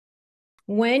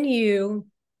when you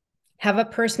have a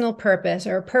personal purpose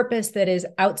or a purpose that is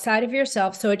outside of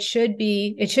yourself, so it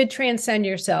should transcend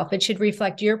yourself. It should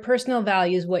reflect your personal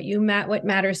values, what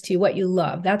matters to you, what you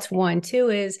love. That's one. Two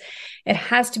is it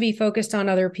has to be focused on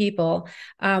other people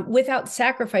without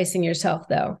sacrificing yourself,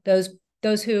 though.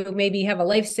 Those who maybe have a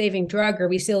life-saving drug, or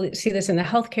we see this in the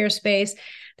healthcare space,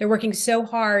 they're working so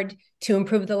hard to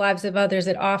improve the lives of others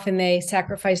that often they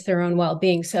sacrifice their own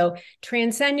well-being. So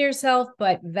transcend yourself,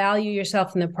 but value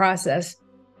yourself in the process.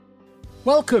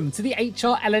 Welcome to the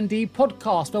HR L&D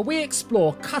Podcast, where we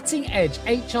explore cutting-edge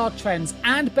HR trends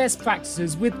and best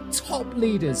practices with top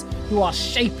leaders who are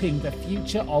shaping the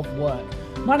future of work.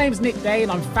 My name is Nick Day,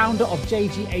 and I'm founder of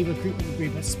JGA Recruitment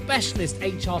Group, a specialist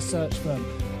HR search firm.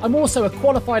 I'm also a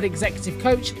qualified executive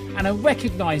coach and a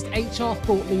recognised HR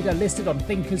thought leader listed on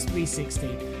Thinkers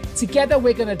 360. Together,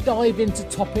 we're going to dive into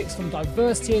topics from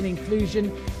diversity and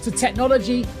inclusion to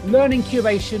technology, learning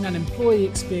curation and employee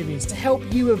experience to help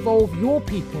you evolve your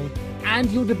people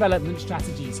and your development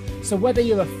strategies. So whether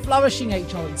you're a flourishing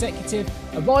HR executive,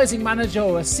 a rising manager,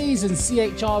 or a seasoned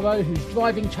CHRO who's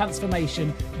driving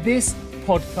transformation, this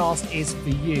podcast is for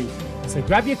you. So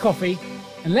grab your coffee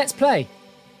and let's play.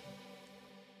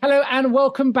 Hello and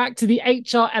welcome back to the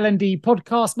HR L&D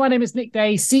Podcast. My name is Nick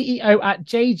Day, CEO at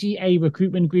JGA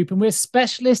Recruitment Group, and we're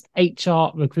specialist HR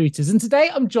recruiters. And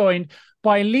today I'm joined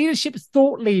by leadership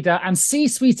thought leader and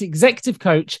C-suite executive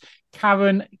coach,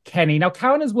 Caren Kenney. Now,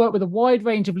 Caren has worked with a wide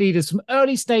range of leaders from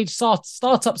early stage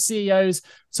startup CEOs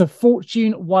to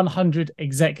Fortune 100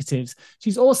 executives.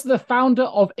 She's also the founder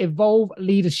of Evolve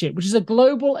Leadership, which is a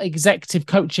global executive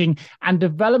coaching and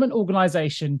development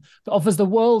organization that offers the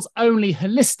world's only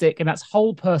holistic, and that's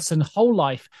whole person, whole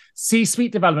life,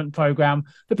 C-suite development program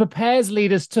that prepares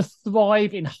leaders to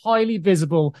thrive in highly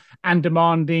visible and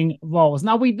demanding roles.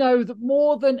 Now, we know that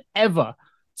more than ever,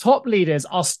 top leaders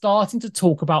are starting to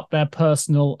talk about their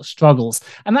personal struggles.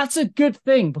 And that's a good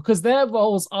thing because their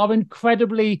roles are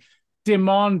incredibly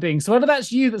demanding. So whether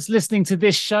that's you that's listening to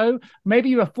this show, maybe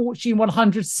you're a Fortune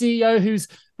 100 CEO who's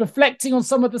reflecting on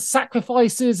some of the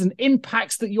sacrifices and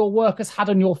impacts that your work has had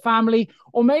on your family,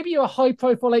 or maybe you're a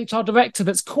high-profile HR director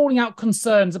that's calling out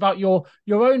concerns about your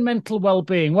own mental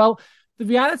well-being. Well, the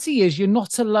reality is you're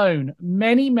not alone.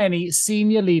 Many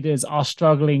senior leaders are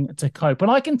struggling to cope.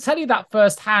 And I can tell you that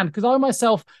firsthand because I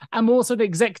myself am also an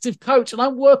executive coach and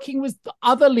I'm working with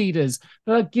other leaders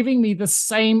that are giving me the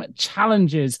same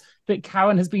challenges that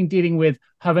Caren has been dealing with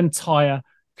her entire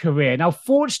career. Now,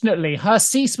 fortunately, her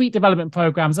C-suite development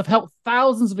programs have helped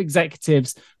thousands of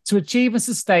executives to achieve and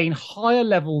sustain higher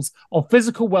levels of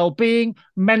physical well-being,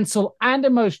 mental and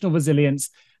emotional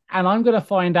resilience. And I'm going to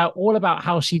find out all about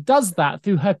how she does that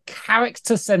through her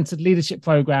character-centered leadership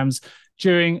programs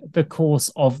during the course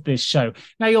of this show.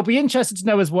 Now, you'll be interested to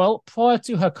know as well, prior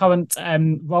to her current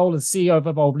role as CEO of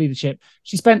Evolve Leadership,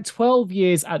 she spent 12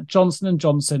 years at Johnson &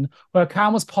 Johnson, where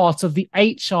Caren was part of the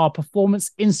HR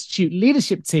Performance Institute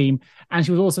leadership team, and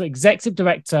she was also executive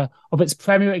director of its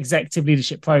Premier Executive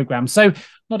Leadership Program. So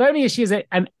not only is she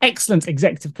an excellent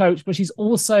executive coach, but she's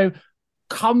also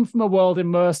come from a world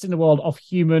immersed in the world of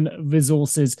human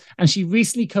resources. And she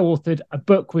recently co-authored a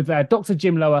book with Dr.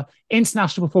 Jim Lower,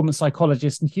 international performance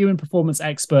psychologist and human performance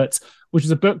expert, which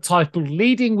is a book titled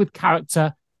Leading with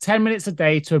Character, 10 Minutes a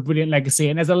Day to a Brilliant Legacy.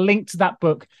 And there's a link to that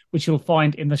book, which you'll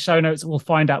find in the show notes. We'll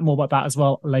find out more about that as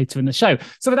well later in the show.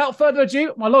 So without further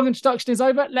ado, my long introduction is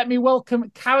over. Let me welcome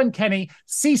Caren Kenney,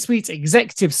 C-suite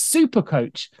executive super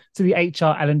coach, to the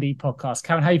HR L&D podcast.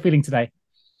 Caren, how are you feeling today?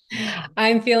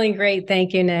 I'm feeling great.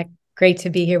 Thank you, Nick. Great to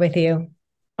be here with you.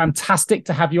 Fantastic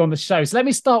to have you on the show. So let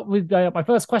me start with my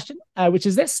first question, which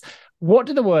is this. What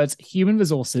do the words human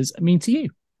resources mean to you?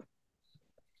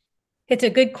 It's a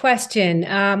good question.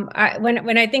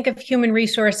 When I think of human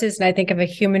resources and I think of a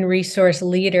human resource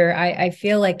leader, I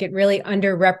feel like it really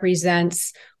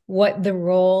underrepresents what the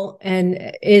role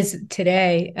is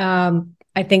today.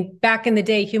 I think back in the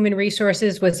day, human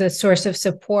resources was a source of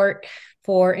support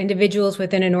for individuals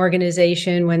within an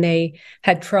organization when they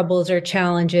had troubles or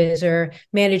challenges or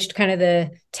managed kind of the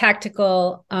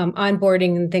tactical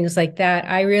onboarding and things like that.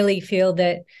 I really feel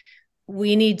that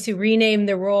we need to rename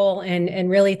the role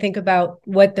and really think about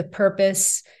what the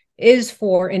purpose is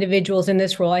for individuals in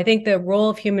this role. I think the role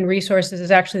of human resources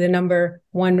is actually the number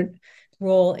one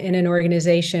role in an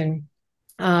organization.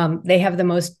 They have the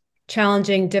most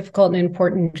challenging, difficult, and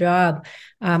important job.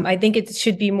 I think it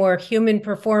should be more human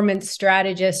performance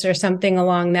strategists or something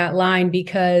along that line,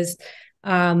 because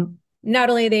not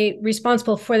only are they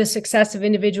responsible for the success of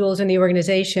individuals in the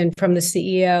organization from the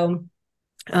CEO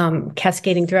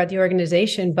cascading throughout the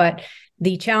organization, but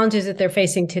the challenges that they're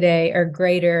facing today are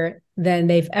greater than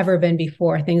they've ever been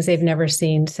before, things they've never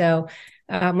seen. So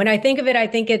when I think of it, I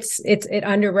think it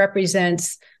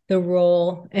underrepresents the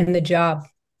role and the job.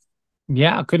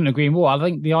 Yeah, I couldn't agree more. I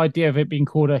think the idea of it being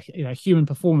called a human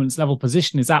performance level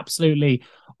position is absolutely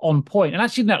on point. And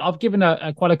actually, no, I've given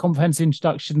quite a comprehensive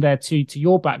introduction there to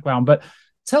your background, but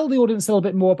tell the audience a little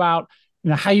bit more about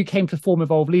how you came to form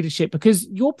Evolve Leadership, because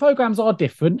your programs are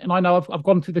different. And I know I've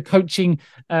gone through the coaching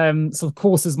sort of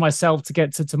courses myself to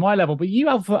get to my level, but you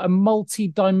have a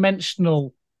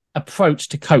multi-dimensional approach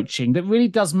to coaching that really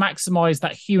does maximize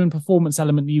that human performance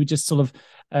element that you just sort of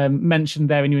mentioned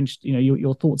there in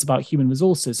your thoughts about human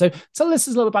resources. So tell us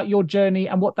a little about your journey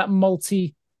and what that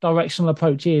multi-directional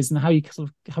approach is and how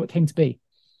it came to be.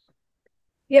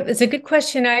 Yep, it's a good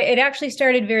question. It actually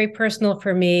started very personal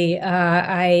for me.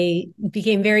 I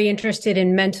became very interested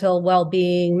in mental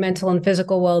well-being, mental and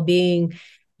physical well-being.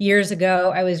 Years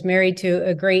ago, I was married to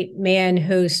a great man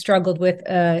who struggled with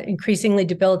increasingly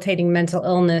debilitating mental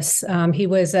illness. He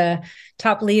was a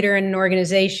top leader in an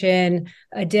organization,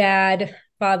 a dad,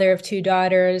 father of 2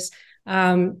 daughters,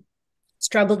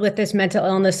 struggled with this mental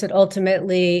illness that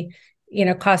ultimately,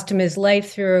 cost him his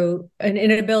life through an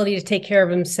inability to take care of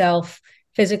himself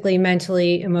physically,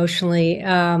 mentally, emotionally.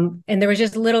 And there was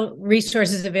just little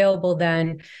resources available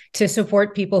then to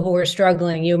support people who were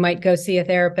struggling. You might go see a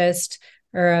therapist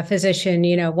or a physician,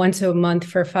 once a month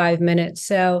for 5 minutes.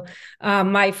 So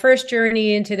my first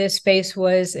journey into this space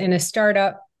was in a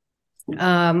startup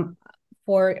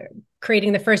for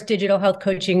creating the first digital health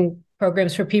coaching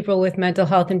programs for people with mental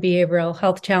health and behavioral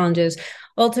health challenges.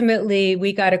 Ultimately,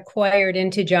 we got acquired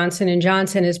into Johnson &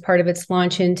 Johnson as part of its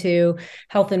launch into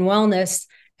health and wellness.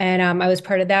 And I was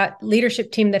part of that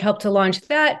leadership team that helped to launch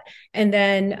that. And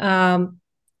then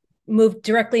moved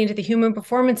directly into the Human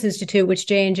Performance Institute, which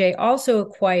J&J also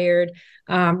acquired,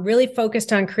 really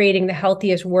focused on creating the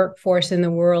healthiest workforce in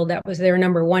the world. That was their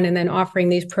number one, and then offering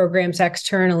these programs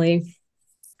externally.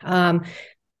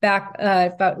 Back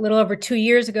about a little over 2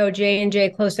 years ago,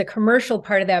 J&J closed the commercial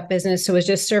part of that business, so it was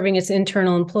just serving its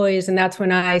internal employees. And that's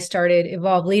when I started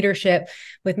Evolve Leadership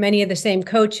with many of the same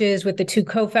coaches, with the 2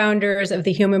 co-founders of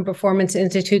the Human Performance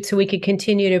Institute, so we could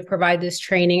continue to provide this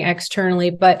training externally.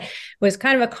 But it was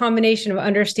kind of a combination of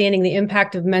understanding the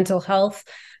impact of mental health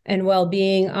and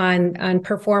well-being on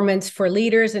performance for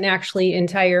leaders and actually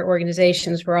entire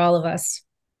organizations for all of us.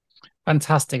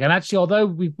 Fantastic. And actually, although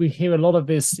we hear a lot of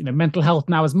this, mental health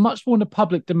now is much more in the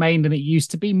public domain than it used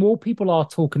to be. More people are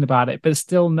talking about it, but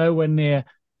still nowhere near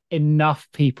enough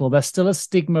people. There's still a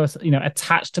stigma,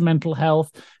 attached to mental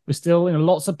health. We're still,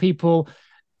 lots of people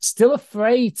still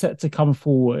afraid to come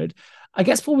forward. I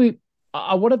guess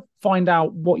I want to find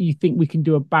out what you think we can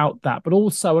do about that. But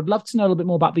also, I'd love to know a little bit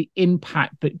more about the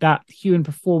impact that Human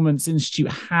Performance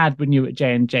Institute had when you were at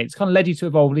J&J. It's kind of led you to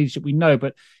Evolve Leadership, we know,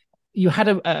 but you had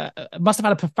must have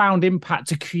had a profound impact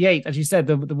to create, as you said,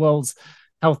 the world's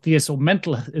healthiest, or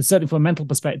certainly from a mental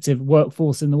perspective,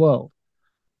 workforce in the world.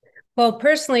 Well,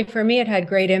 personally, for me, it had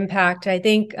great impact. I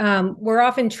think we're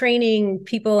often training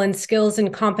people in skills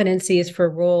and competencies for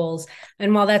roles.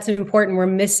 And while that's important, we're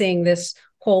missing this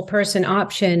whole person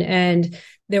option. And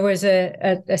there was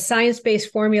a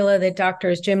science-based formula that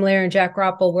doctors Jim Lair and Jack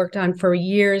Roppel worked on for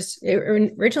years,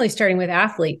 originally starting with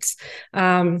athletes.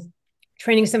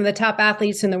 Training some of the top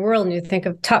athletes in the world, and you think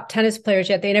of top tennis players,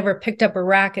 yet they never picked up a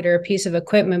racket or a piece of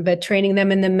equipment, but training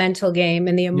them in the mental game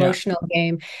and the emotional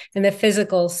game and the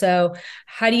physical. So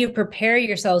how do you prepare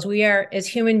yourselves? We are, as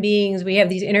human beings, we have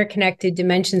these interconnected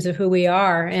dimensions of who we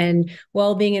are, and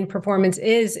well-being and performance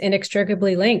is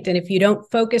inextricably linked. And if you don't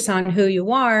focus on who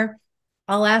you are,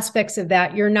 all aspects of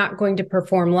that, you're not going to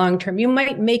perform long-term. You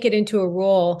might make it into a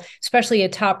role, especially a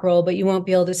top role, but you won't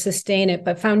be able to sustain it.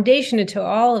 But foundation to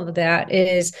all of that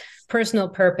is personal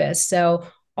purpose. So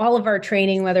all of our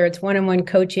training, whether it's one-on-one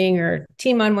coaching or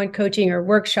team-on-one coaching or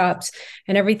workshops,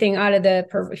 and everything out of the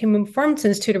Human Performance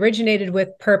Institute originated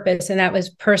with purpose, and that was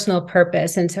personal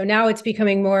purpose. And so now it's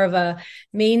becoming more of a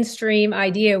mainstream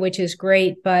idea, which is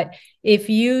great. But if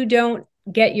you don't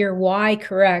get your why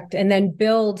correct and then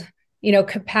build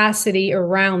capacity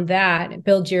around that,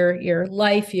 build your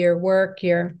life, your work,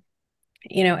 your,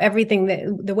 everything,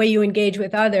 the way you engage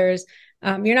with others,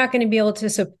 you're not going to be able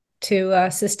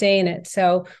to sustain it.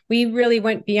 So we really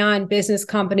went beyond business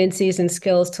competencies and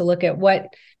skills to look at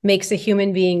what makes a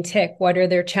human being tick. What are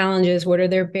their challenges? What are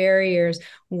their barriers?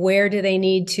 Where do they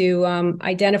need to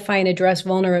identify and address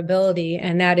vulnerability?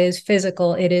 And that is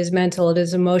physical, it is mental, it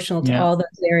is emotional, to all those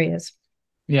areas.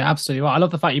 Yeah, absolutely. Well, I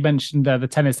love the fact you mentioned the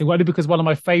tennis thing, only because one of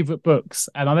my favorite books,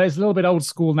 and I know it's a little bit old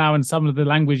school now in some of the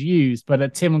language used,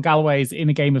 but Tim Galloway's In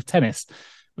a Game of Tennis.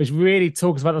 which really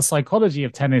talks about the psychology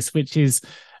of tennis, which is,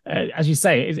 as you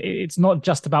say, it's not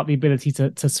just about the ability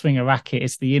to swing a racket.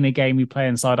 It's the inner game we play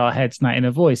inside our heads and that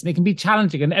inner voice. And it can be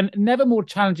challenging and never more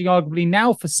challenging, arguably,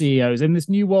 now for CEOs. In this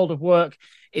new world of work,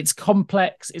 it's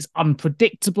complex, it's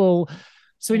unpredictable.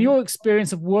 So in your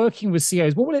experience of working with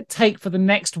CEOs, what will it take for the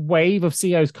next wave of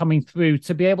CEOs coming through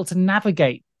to be able to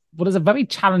navigate what is a very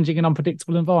challenging and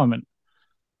unpredictable environment?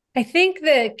 I think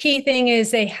the key thing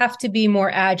is they have to be more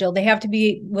agile. They have to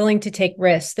be willing to take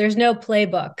risks. There's no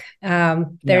playbook.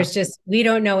 We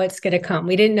don't know what's going to come.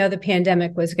 We didn't know the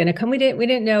pandemic was going to come. We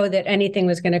didn't know that anything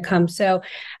was going to come. So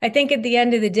I think at the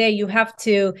end of the day, you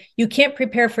can't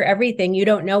prepare for everything. You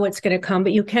don't know what's going to come,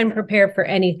 but you can prepare for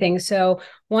anything. So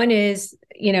one is,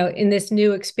 in this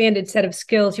new expanded set of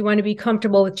skills, you want to be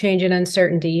comfortable with change and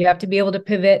uncertainty. You have to be able to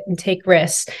pivot and take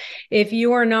risks. If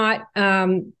you are not,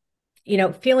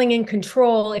 feeling in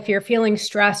control, if you're feeling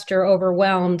stressed or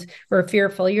overwhelmed or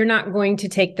fearful, you're not going to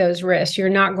take those risks. You're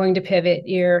not going to pivot.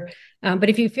 But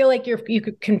if you feel like you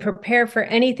can prepare for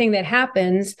anything that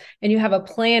happens and you have a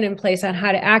plan in place on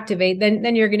how to activate,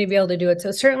 then you're going to be able to do it.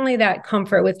 So certainly that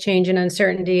comfort with change and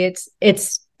uncertainty,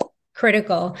 it's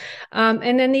critical.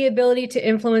 And then the ability to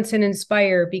influence and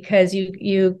inspire, because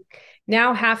you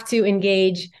now have to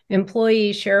engage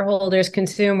employees, shareholders,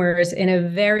 consumers in a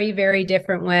very, very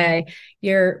different way.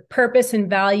 Your purpose and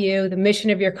value, the mission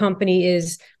of your company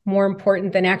is more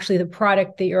important than actually the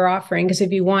product that you're offering. Because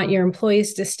if you want your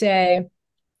employees to stay,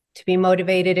 to be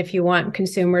motivated, if you want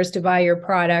consumers to buy your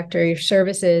product or your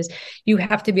services, you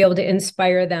have to be able to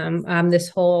inspire them. This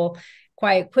whole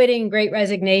quiet quitting, great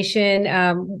resignation,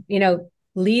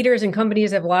 leaders and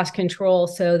companies have lost control,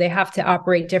 so they have to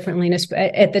operate differently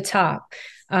at the top.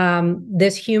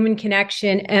 This human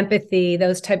connection, empathy,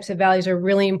 those types of values are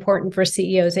really important for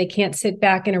CEOs. They can't sit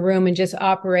back in a room and just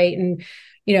operate and,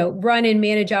 run and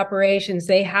manage operations.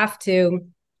 They're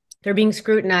being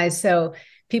scrutinized. So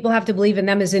people have to believe in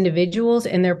them as individuals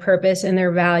and their purpose and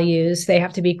their values. They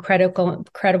have to be credible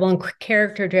and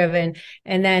character driven.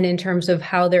 And then in terms of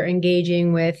how they're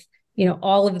engaging with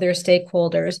all of their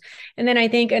stakeholders. And then I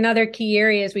think another key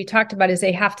area, as we talked about, is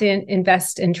they have to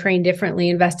invest and train differently,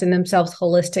 invest in themselves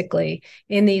holistically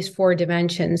in these 4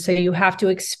 dimensions. So you have to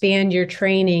expand your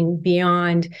training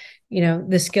beyond,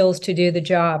 the skills to do the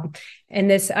job. And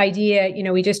this idea,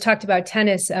 we just talked about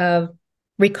tennis of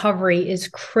recovery is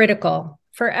critical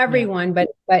for everyone, but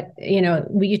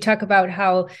you talk about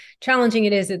how challenging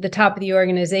it is at the top of the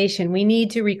organization. We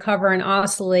need to recover and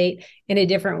oscillate in a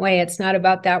different way. It's not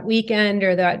about that weekend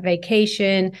or that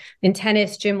vacation. In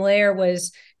tennis, Jim Lair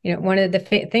was, one of the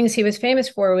things he was famous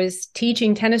for was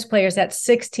teaching tennis players that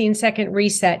 16-second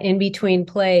reset in between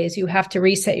plays. You have to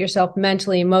reset yourself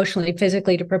mentally, emotionally,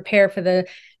 physically to prepare for the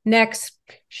next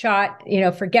shot,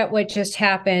 forget what just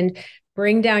happened.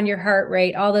 Bring down your heart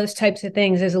rate, all those types of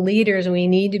things. As leaders, we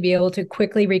need to be able to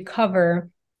quickly recover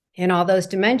in all those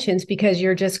dimensions, because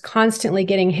you're just constantly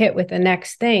getting hit with the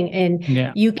next thing.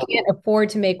 And you can't afford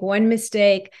to make one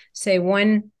mistake, say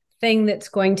one thing that's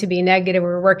going to be negative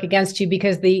or work against you,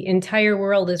 because the entire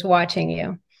world is watching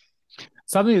you.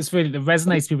 Something that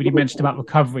resonates with what you mentioned about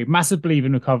recovery. Massive believer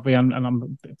in recovery. And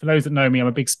I'm, for those that know me, I'm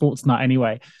a big sports nut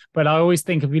anyway. But I always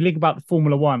think, if you think about the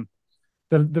Formula One,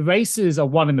 the races are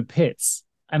won in the pits,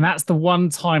 and that's the one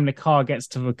time the car gets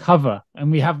to recover. And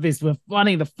we're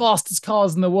running the fastest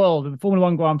cars in the world in the Formula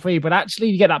One Grand Prix, but actually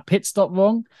you get that pit stop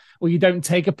wrong, or you don't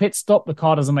take a pit stop, the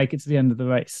car doesn't make it to the end of the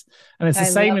race. And it's the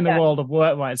same in the world of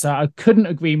work, right? So I couldn't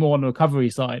agree more on the recovery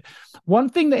side. One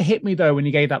thing that hit me, though, when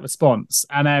you gave that response,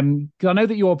 and I know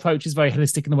that your approach is very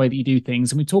holistic in the way that you do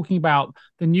things, and we're talking about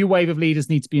the new wave of leaders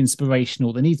need to be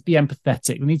inspirational, they need to be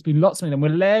empathetic, there needs to be lots of them. We're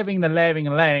layering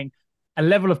a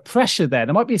level of pressure there.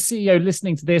 There might be a CEO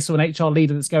listening to this, or an HR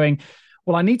leader that's going,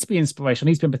 well, I need to be inspirational,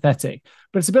 I need to be empathetic.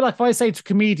 But it's a bit like if I say to a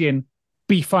comedian,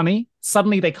 be funny,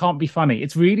 suddenly they can't be funny.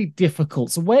 It's really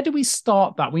difficult. So where do we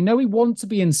start that? We know we want to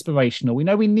be inspirational. We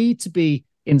know we need to be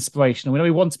inspirational. We know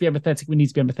we want to be empathetic. We need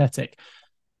to be empathetic.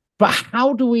 But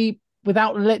how do we,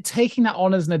 without taking that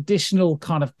on as an additional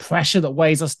kind of pressure that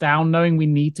weighs us down, knowing we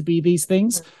need to be these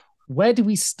things, where do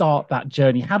we start that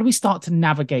journey? How do we start to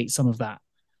navigate some of that?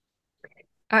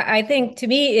 I think, to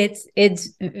me, it's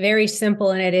very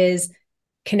simple, and it is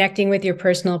connecting with your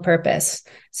personal purpose.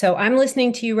 So I'm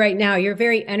listening to you right now. You're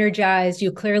very energized.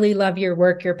 You clearly love your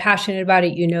work. You're passionate about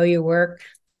it. You know your work,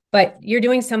 but you're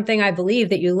doing something, I believe,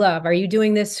 that you love. Are you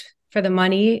doing this for the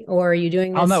money, or are you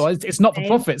doing this? Oh, no, it's not for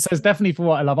profit. So it's definitely for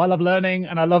what I love. I love learning,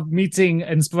 and I love meeting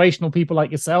inspirational people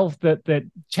like yourself that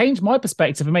change my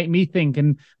perspective and make me think,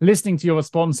 and listening to your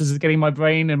responses is getting my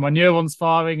brain and my neurons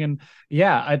firing. And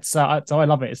yeah, so I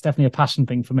love it. It's definitely a passion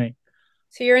thing for me.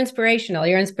 So you're inspirational.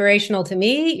 You're inspirational to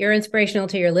me. You're inspirational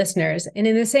to your listeners. And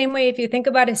in the same way, if you think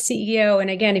about a CEO, and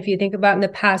again, if you think about in the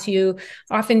past,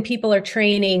 often people are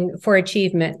training for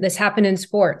achievement. This happened in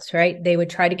sports, right? They would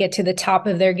try to get to the top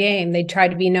of their game. They'd try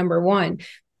to be number one.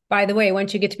 By the way,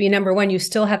 once you get to be number one, you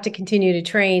still have to continue to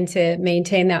train to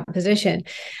maintain that position.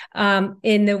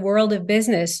 In the world of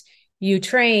business, you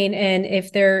train, and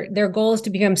if their goal is to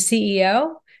become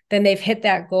CEO, then they've hit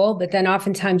that goal, but then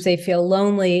oftentimes they feel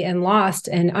lonely and lost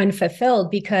and unfulfilled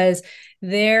because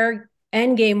their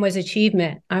end game was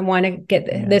achievement. I want to get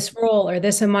this role or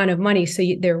this amount of money. So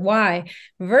their why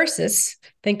versus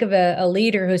think of a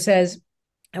leader who says,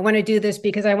 I want to do this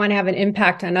because I want to have an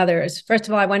impact on others. First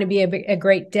of all, I want to be a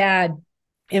great dad,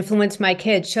 influence my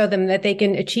kids, show them that they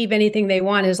can achieve anything they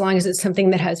want as long as it's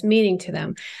something that has meaning to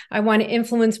them. I want to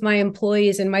influence my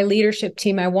employees and my leadership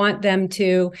team. I want them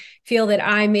to feel that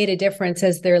I made a difference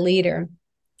as their leader.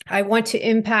 I want to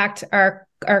impact our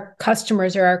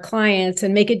customers or our clients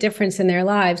and make a difference in their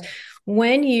lives.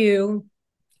 When you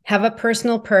have a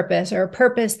personal purpose or a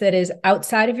purpose that is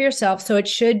outside of yourself. So it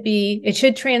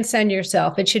should transcend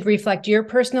yourself. It should reflect your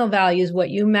personal values, what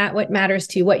matters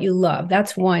to you, what you love.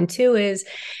 That's one. Two is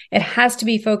it has to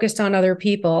be focused on other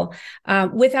people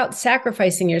without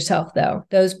sacrificing yourself, though.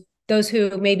 Those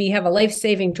who maybe have a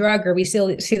life-saving drug, or we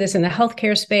still see this in the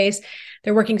healthcare space,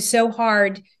 they're working so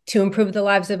hard to improve the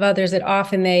lives of others that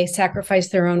often they sacrifice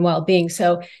their own well-being.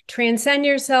 So transcend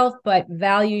yourself, but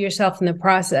value yourself in the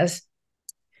process.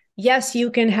 Yes, you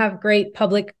can have great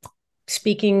public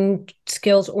speaking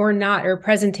skills or not, or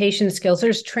presentation skills.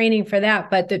 There's training for that.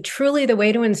 But truly the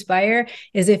way to inspire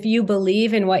is if you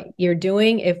believe in what you're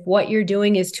doing, if what you're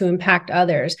doing is to impact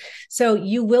others. So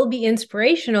you will be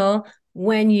inspirational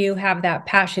when you have that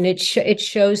passion. It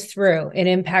shows through, it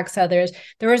impacts others.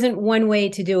 There isn't one way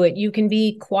to do it. You can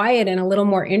be quiet and a little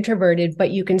more introverted, but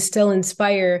you can still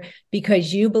inspire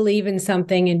because you believe in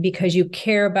something and because you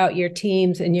care about your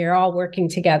teams and you're all working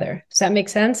together. Does that make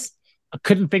sense? I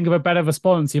couldn't think of a better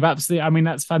response. You've absolutely, I mean,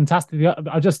 that's fantastic.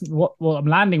 What I'm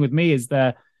landing with me is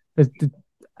a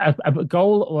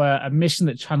goal or a mission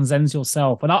that transcends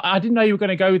yourself. And I didn't know you were going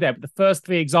to go there, but the first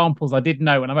three examples I did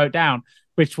know and I wrote down,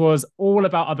 which was all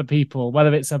about other people,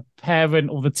 whether it's a parent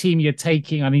or the team you're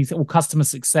taking, or customer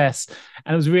success.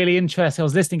 And it was really interesting. I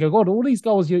was listening, go, God, all these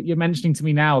goals you're mentioning to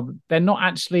me now, they're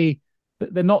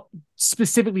not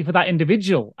specifically for that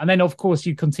individual. And then, of course,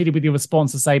 you continue with your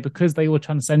response to say, because they all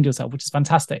transcend yourself, which is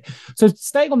fantastic. So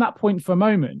staying on that point for a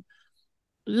moment,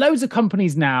 most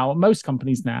companies now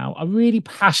are really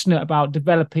passionate about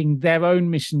developing their own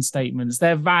mission statements,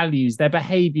 their values, their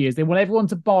behaviors. They want everyone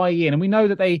to buy in. And we know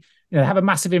that they have a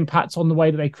massive impact on the way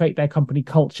that they create their company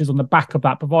cultures on the back of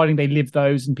that, providing they live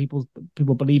those and people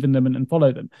believe in them and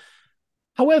follow them.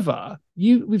 However,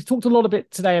 we've talked a lot of it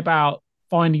today about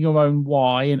finding your own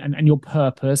why and your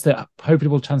purpose that hopefully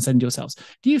will transcend yourselves.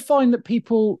 Do you find that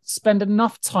people spend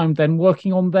enough time then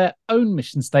working on their own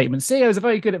mission statements? CEOs are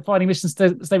very good at finding mission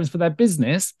statements for their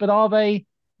business, but are they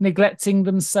neglecting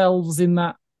themselves in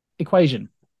that equation?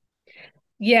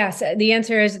 Yes, the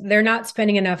answer is they're not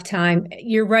spending enough time.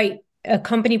 You're right. A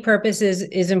company purpose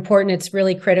is important. It's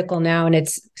really critical now, and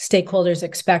its stakeholders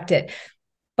expect it.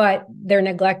 But they're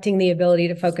neglecting the ability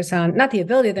to focus on, not the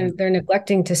ability, they're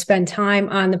neglecting to spend time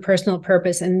on the personal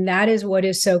purpose. And that is what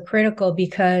is so critical,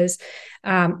 because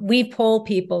we poll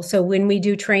people. So when we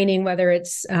do training, whether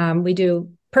it's we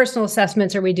do personal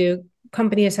assessments or we do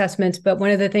company assessments, but one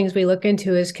of the things we look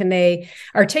into is, can they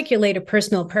articulate a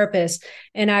personal purpose?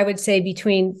 And I would say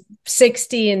between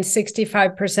 60 and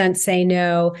 65% say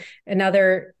no.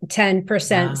 Another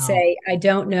 10% say, I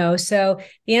don't know. So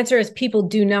the answer is people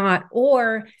do not,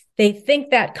 or they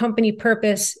think that company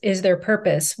purpose is their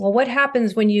purpose. Well, what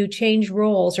happens when you change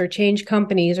roles or change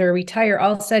companies or retire?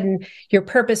 All of a sudden your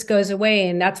purpose goes away,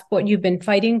 and that's what you've been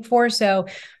fighting for. So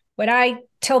what I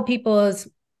tell people is,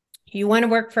 you want to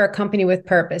work for a company with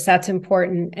purpose. That's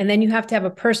important. And then you have to have a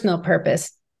personal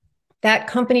purpose. That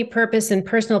company purpose and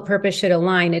personal purpose should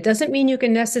align. It doesn't mean you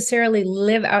can necessarily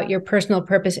live out your personal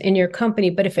purpose in your company,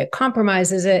 but if it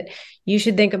compromises it, you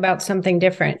should think about something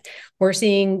different. We're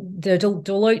seeing the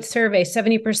Deloitte survey,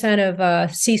 70%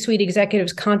 of C-suite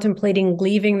executives contemplating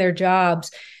leaving their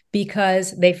jobs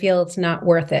because they feel it's not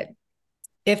worth it.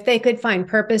 If they could find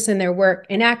purpose in their work,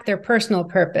 enact their personal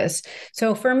purpose.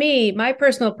 So for me, my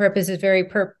personal purpose is very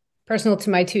personal to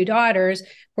my two daughters.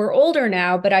 We're older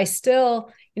now, but I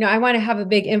still, I want to have a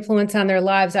big influence on their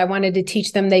lives. I wanted to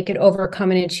teach them they could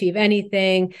overcome and achieve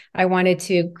anything. I wanted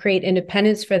to create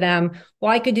independence for them.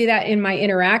 Well, I could do that in my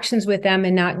interactions with them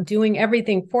and not doing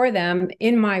everything for them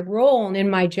in my role and in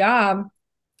my job.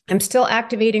 I'm still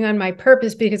activating on my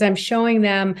purpose because I'm showing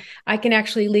them I can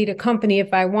actually lead a company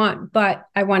if I want, but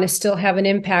I want to still have an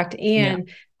impact and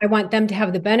I want them to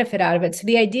have the benefit out of it. So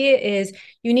the idea is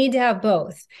you need to have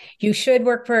both. You should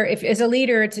work for, if as a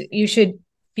leader, you should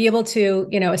be able to,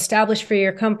 establish for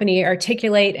your company,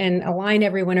 articulate and align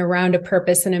everyone around a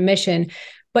purpose and a mission.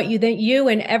 But you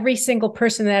and every single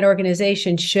person in that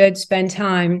organization should spend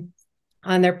time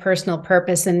on their personal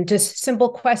purpose and just simple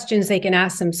questions they can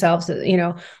ask themselves.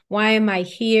 Why am I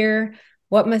here?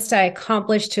 What must I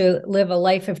accomplish to live a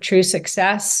life of true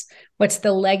success? What's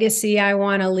the legacy I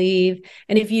want to leave?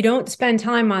 And if you don't spend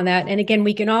time on that, and again,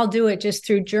 we can all do it just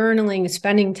through journaling,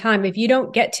 spending time. If you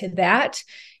don't get to that,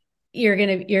 you're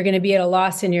going to be at a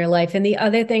loss in your life. And the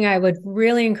other thing I would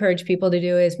really encourage people to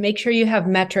do is make sure you have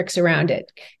metrics around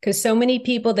it. Because so many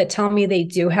people that tell me they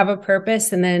do have a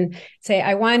purpose and then say,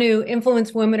 I want to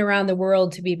influence women around the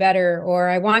world to be better, or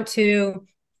I want to,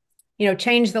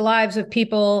 change the lives of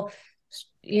people,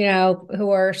 who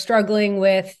are struggling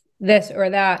with this or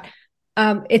that.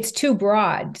 It's too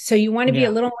broad. So you want to be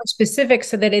a little more specific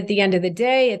so that at the end of the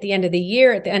day, at the end of the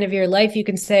year, at the end of your life, you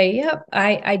can say, yep,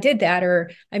 I did that, or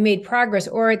I made progress.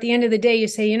 Or at the end of the day, you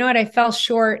say, you know what, I fell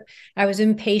short. I was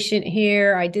impatient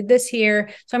here. I did this here.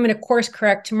 So I'm going to course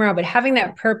correct tomorrow. But having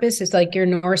that purpose is like your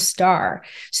North Star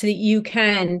so that you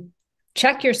can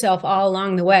check yourself all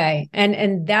along the way.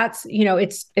 And that's,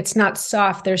 it's not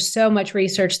soft. There's so much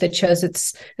research that shows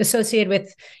it's associated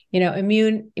with,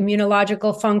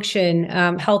 immunological function,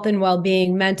 health and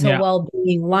well-being, mental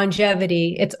well-being,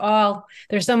 longevity.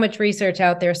 There's so much research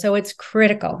out there. So it's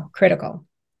critical.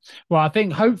 Well, I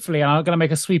think hopefully, and I'm going to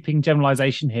make a sweeping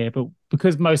generalization here, but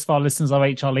because most of our listeners are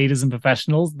HR leaders and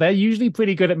professionals, they're usually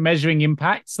pretty good at measuring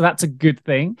impact. So that's a good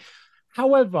thing.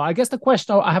 However, I guess the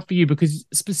question I have for you, because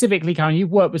specifically, Caren, you've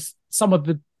worked with some of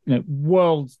the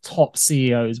world's top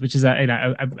CEOs, which is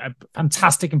a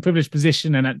fantastic and privileged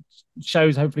position, and it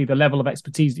shows hopefully the level of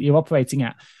expertise that you're operating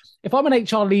at. If I'm an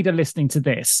HR leader listening to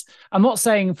this, I'm not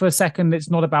saying for a second it's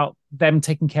not about them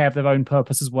taking care of their own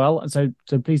purpose as well. And so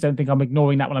please don't think I'm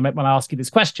ignoring that when I ask you this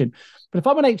question. But if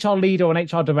I'm an HR leader or an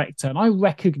HR director, and I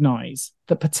recognize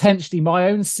that potentially my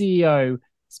own CEO's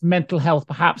mental health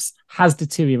perhaps has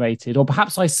deteriorated, or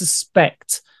perhaps I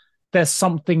suspect there's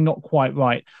something not quite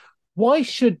right, why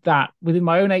should that, within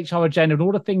my own HR agenda and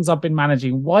all the things I've been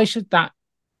managing, why should that,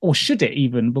 or should it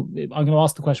even, but I'm going to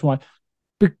ask the question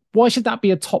why should that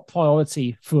be a top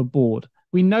priority for a board?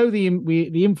 We know the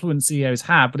influence CEOs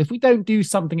have, but if we don't do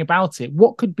something about it,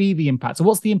 what could be the impact? So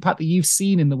what's the impact that you've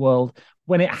seen in the world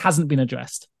when it hasn't been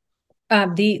addressed?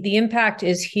 The impact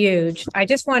is huge. I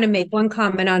just want to make one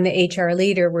comment on the HR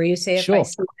leader where you say, sure.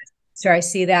 I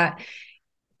see that.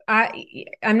 I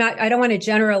don't want to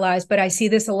generalize, but I see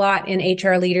this a lot in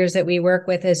HR leaders that we work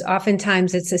with. Is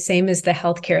oftentimes it's the same as the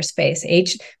healthcare space.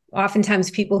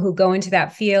 Oftentimes people who go into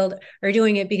that field are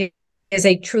doing it because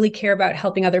they truly care about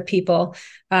helping other people.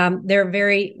 They're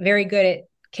very, very good at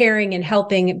caring and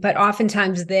helping, but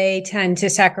oftentimes they tend to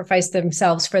sacrifice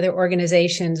themselves for their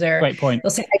organizations, or Great point. They'll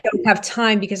say, I don't have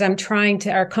time because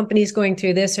our company's going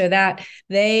through this or that.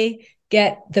 They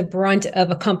get the brunt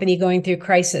of a company going through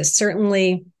crisis.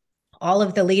 Certainly all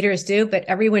of the leaders do, but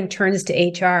everyone turns to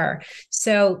HR.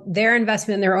 So their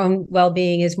investment in their own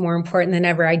well-being is more important than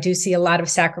ever. I do see a lot of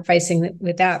sacrificing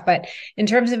with that. But in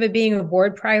terms of it being a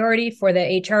board priority for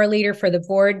the HR leader, for the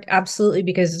board, absolutely,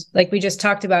 because like we just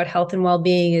talked about, health and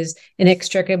well-being is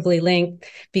inextricably linked,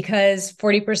 because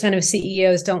 40% of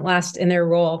CEOs don't last in their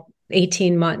role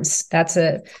 18 months. Is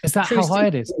that how high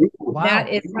it is? Wow. That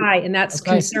is high, and that's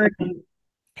concerning.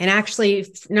 And actually,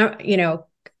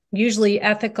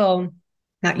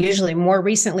 more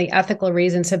recently, ethical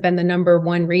reasons have been the number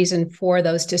one reason for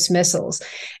those dismissals.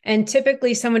 And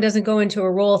typically someone doesn't go into a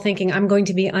role thinking, I'm going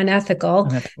to be unethical.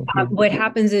 What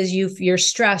happens is you're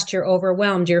stressed, you're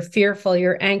overwhelmed, you're fearful,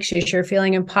 you're anxious, you're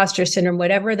feeling imposter syndrome,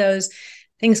 whatever those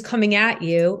things coming at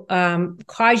you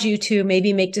cause you to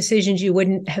maybe make decisions you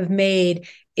wouldn't have made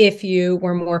if you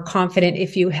were more confident,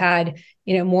 if you had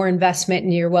more investment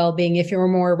in your well-being, if you were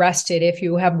more rested, if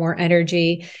you have more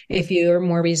energy, if you are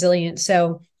more resilient.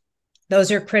 So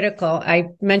those are critical. I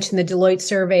mentioned the Deloitte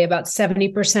survey, about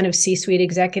 70% of C-suite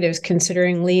executives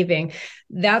considering leaving.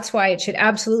 That's why it should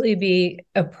absolutely be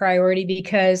a priority,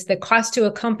 because the cost to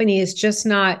a company is just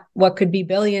not what could be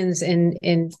billions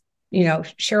in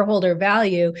shareholder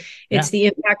value. It's the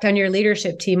impact on your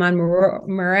leadership team, on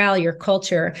morale, your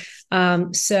culture.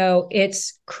 So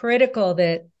it's critical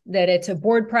that it's a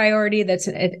board priority, that's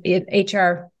an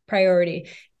HR priority.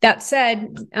 That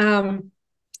said, the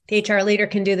HR leader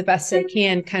can do the best they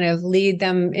can, kind of lead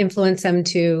them, influence them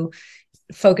to,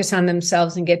 focus on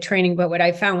themselves and get training. But what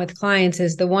I found with clients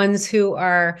is the ones who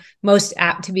are most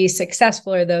apt to be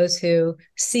successful are those who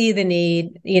see the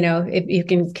need. If you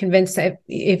can convince that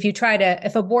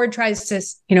if a board tries to,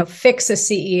 fix a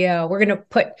CEO, we're going to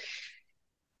put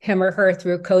him or her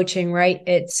through coaching, right?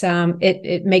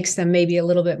 It makes them maybe a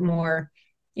little bit more,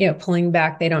 pulling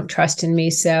back. They don't trust in me.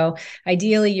 So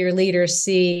ideally your leaders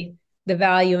see the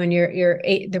value in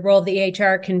the role of the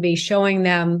HR can be showing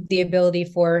them the ability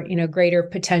for, greater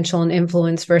potential and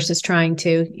influence versus trying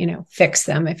to, fix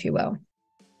them, if you will.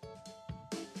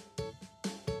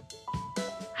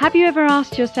 Have you ever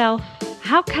asked yourself,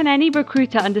 how can any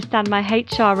recruiter understand my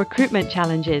HR recruitment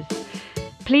challenges?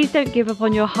 Please don't give up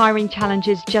on your hiring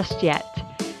challenges just yet.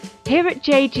 Here at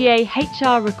JGA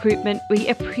HR Recruitment, we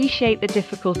appreciate the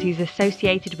difficulties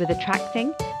associated with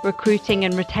attracting, recruiting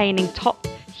and retaining top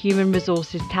human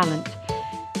resources talent.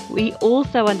 We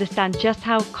also understand just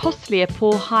how costly a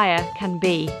poor hire can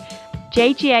be.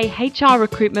 JGA HR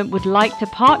Recruitment would like to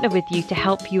partner with you to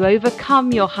help you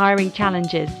overcome your hiring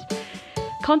challenges.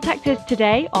 Contact us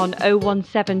today on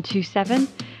 01727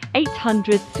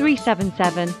 800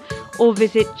 377 or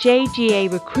visit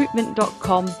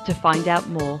jgarecruitment.com to find out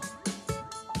more.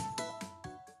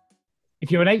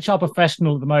 If you're an HR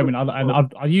professional at the moment,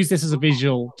 I'll use this as a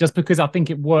visual just because I think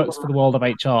it works for the world of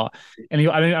HR.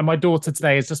 And my daughter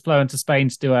today has just flown to Spain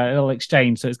to do a little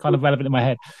exchange, so it's kind of relevant in my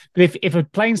head. But if a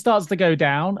plane starts to go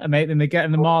down and they get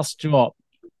in the mask drop,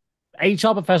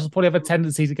 HR professionals probably have a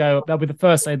tendency to go, they'll be the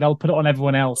first say they'll put it on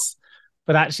everyone else.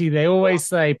 But actually, they always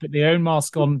say, put the own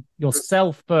mask on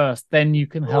yourself first, then you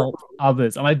can help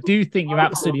others. And I do think you're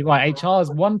absolutely right. HR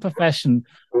is one profession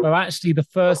where actually the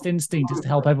first instinct is to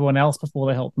help everyone else before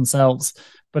they help themselves.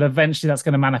 But eventually that's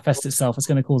going to manifest itself. It's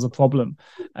going to cause a problem.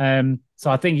 So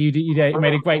I think you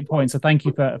made a great point. So thank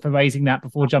you for raising that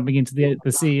before jumping into the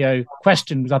CEO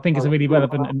question, because I think it's a really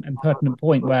relevant and pertinent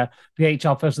point where the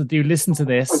HR professionals do listen to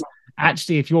this.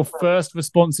 Actually, if your first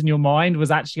response in your mind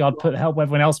was actually I'd help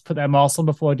everyone else put their mask on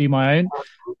before I do my own,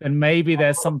 then maybe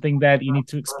there's something there that you need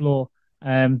to explore,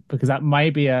 because that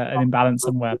may be an imbalance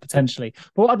somewhere potentially.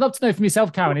 But what I'd love to know from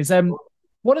yourself, Caren, is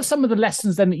what are some of the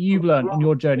lessons then that you've learned on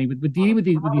your journey with dealing with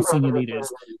these senior leaders,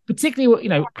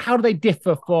 particularly how do they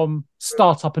differ from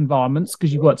startup environments,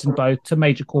 because you've worked in both, to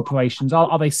major corporations?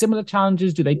 Are they similar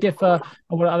challenges? Do they differ?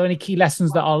 Or are there any key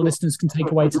lessons that our listeners can take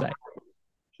away today?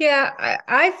 Yeah,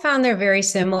 I found they're very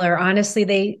similar.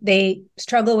 Honestly, they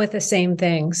struggle with the same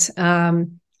things.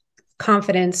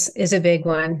 Confidence is a big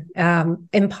one.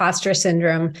 Imposter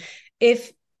syndrome.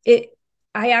 I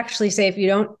actually say if you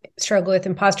don't struggle with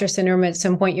imposter syndrome at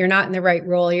some point, you're not in the right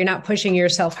role. You're not pushing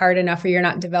yourself hard enough, or you're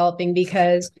not developing,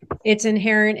 because it's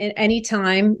inherent in any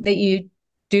time that you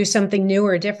do something new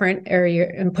or different, or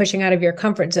you're pushing out of your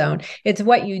comfort zone. It's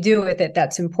what you do with it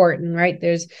that's important, right?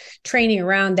 There's training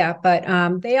around that, but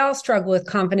they all struggle with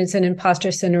confidence and imposter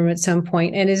syndrome at some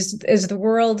point. And as the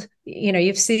world,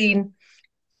 you've seen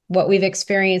what we've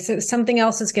experienced, something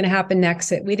else is going to happen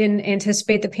next. We didn't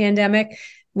anticipate the pandemic.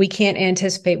 We can't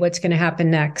anticipate what's going to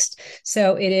happen next.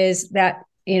 So it is that,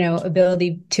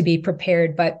 ability to be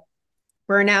prepared, but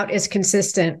burnout is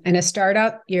consistent. In a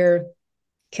startup, you're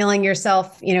killing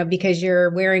yourself, because you're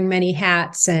wearing many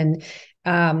hats and,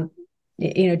 different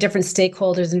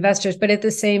stakeholders, investors. But at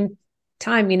the same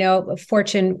time, a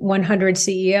Fortune 100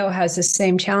 CEO has the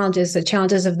same challenges, the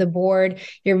challenges of the board.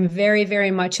 You're very,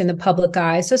 very much in the public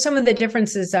eye. So some of the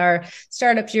differences are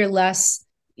startups, you're less,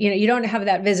 you don't have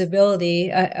that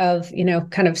visibility of,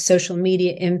 kind of social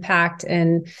media impact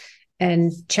and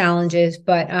challenges,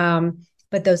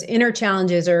 but those inner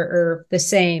challenges are the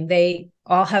same. They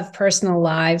all have personal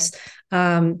lives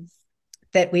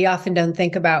that we often don't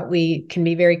think about. We can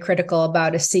be very critical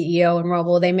about a CEO and,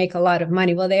 well, they make a lot of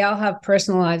money. Well, they all have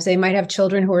personal lives. They might have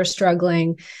children who are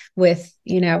struggling with,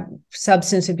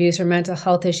 substance abuse or mental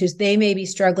health issues. They may be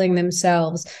struggling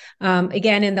themselves.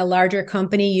 Again, in the larger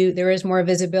company, there is more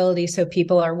visibility. So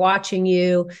people are watching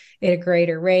you at a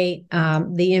greater rate.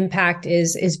 The impact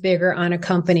is bigger on a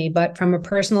company, but from a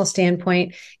personal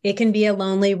standpoint, it can be a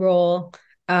lonely role,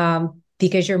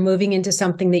 because you're moving into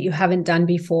something that you haven't done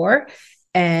before,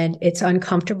 and it's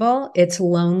uncomfortable, it's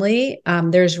lonely,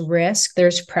 there's risk,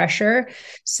 there's pressure.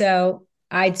 So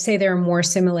I'd say there are more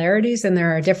similarities than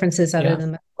there are differences, other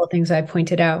than the couple things I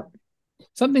pointed out.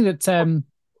 Something that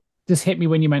just hit me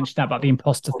when you mentioned that about the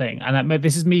imposter thing, and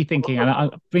this is me thinking, and I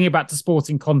bring it back to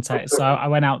sporting context. So I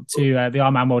went out to the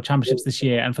Ironman World Championships this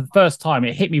year, and for the first time,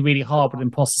 it hit me really hard with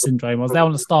imposter syndrome. I was there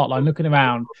on the start line looking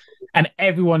around, and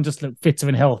everyone just looked fitter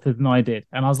and healthier than I did.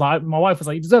 And I was like, my wife was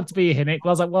like, "You deserve to be here, Nick." But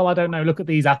I was like, "Well, I don't know. Look at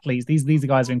these athletes. These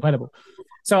guys are incredible."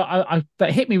 So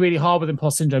that hit me really hard with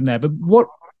imposter syndrome there. But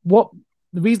what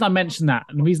the reason I mention that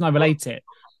and the reason I relate it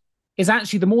is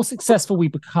actually the more successful we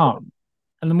become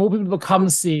and the more people become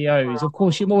CEOs, of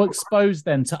course, you're more exposed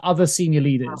then to other senior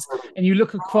leaders. And you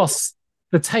look across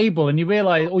the table and you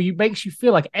realize, or you makes you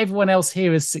feel like everyone else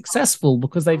here is successful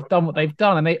because they've done what they've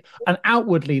done. And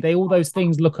outwardly, all those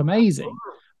things look amazing,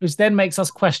 which then makes us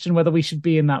question whether we should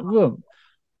be in that room.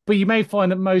 But you may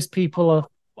find that most people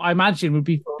I imagine, would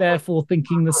be therefore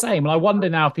thinking the same. And I wonder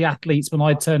now if the athletes, when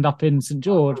I turned up in St.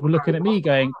 George, were looking at me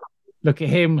going, look at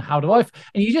him, how do I?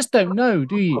 And you just don't know,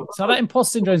 do you? So that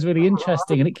imposter syndrome is really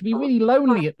interesting. And it can be really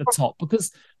lonely at the top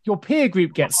because your peer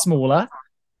group gets smaller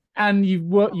and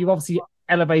you've obviously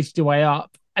elevated your way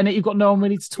up and you've got no one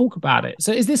really to talk about it.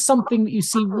 So is this something that you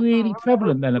see really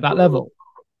prevalent then at that level?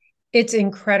 It's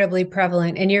incredibly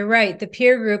prevalent. And you're right. The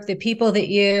peer group, the people that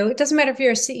it doesn't matter if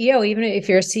you're a CEO, even if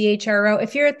you're a CHRO,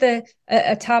 if you're at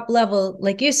a top level,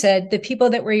 like you said, the people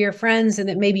that were your friends and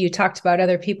that maybe you talked about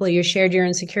other people you shared your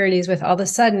insecurities with, all of a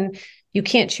sudden, you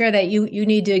can't share that. You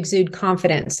need to exude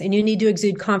confidence, and you need to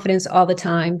exude confidence all the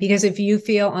time, because if you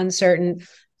feel uncertain,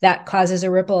 that causes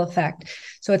a ripple effect.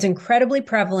 So it's incredibly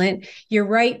prevalent. You're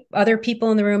right. Other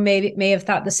people in the room may have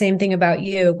thought the same thing about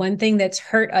you. One thing that's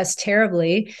hurt us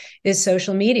terribly is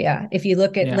social media. If you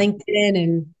look at LinkedIn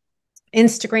and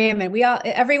Instagram, and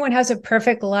everyone has a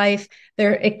perfect life.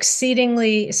 They're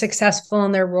exceedingly successful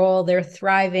in their role. They're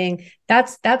thriving.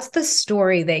 That's the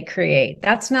story they create.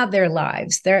 That's not their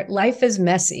lives. Their life is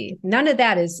messy. None of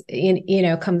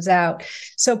that comes out.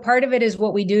 So part of it is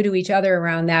what we do to each other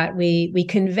around that. We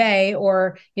convey,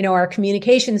 or, our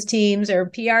communications teams or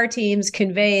PR teams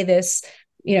convey this,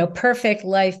 perfect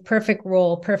life, perfect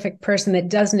role, perfect person that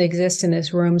doesn't exist in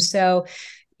this room. So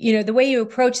the way you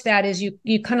approach that is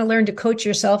you kind of learn to coach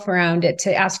yourself around it,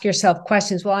 to ask yourself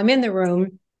questions. Well, I'm in the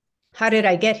room. How did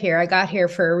I get here? I got here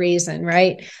for a reason,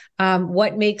 right?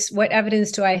 What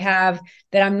evidence do I have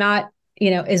that I'm not,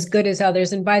 as good as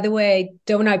others? And by the way,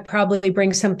 don't I probably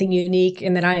bring something unique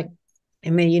in that I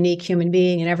am a unique human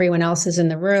being and everyone else is in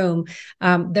the room?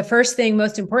 The first thing,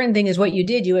 most important thing is what you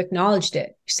did. You acknowledged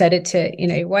it. You said it to,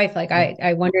 your wife, like,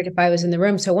 I wondered if I was in the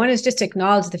room. So one is just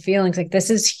acknowledge the feelings, like,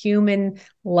 this is human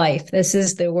life. This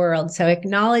is the world. So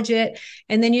acknowledge it.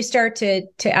 And then you start to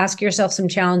ask yourself some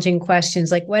challenging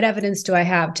questions, like, what evidence do I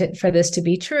have for this to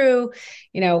be true?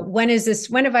 When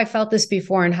have I felt this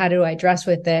before, and how do I address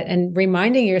with it? And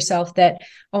reminding yourself that,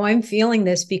 I'm feeling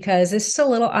this because this is a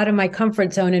little out of my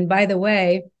comfort zone. And by the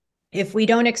way, if we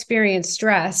don't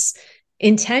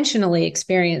intentionally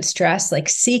experience stress, like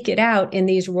seek it out in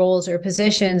these roles or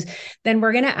positions, then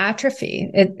we're going to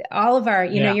atrophy. All of our,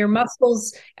 your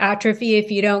muscles atrophy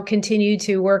if you don't continue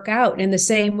to work out. In the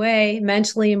same way,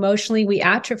 mentally, emotionally, we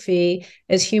atrophy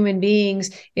as human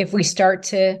beings if we start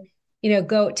to,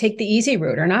 go take the easy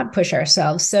route or not push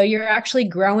ourselves. So you're actually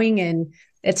growing, and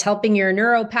it's helping your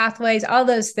neural pathways, all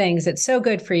those things. It's so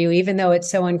good for you, even though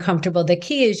it's so uncomfortable. The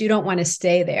key is you don't want to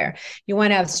stay there. You want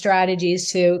to have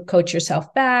strategies to coach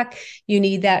yourself back. You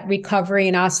need that recovery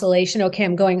and oscillation. Okay,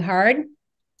 I'm going hard.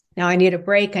 Now I need a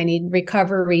break. I need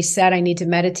recover, reset. I need to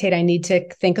meditate. I need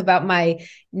to think about my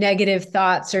negative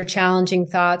thoughts or challenging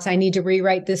thoughts. I need to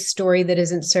rewrite this story that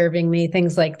isn't serving me,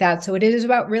 things like that. So it is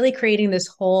about really creating this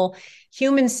whole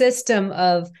human system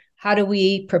of, how do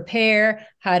we prepare?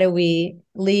 How do we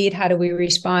lead? How do we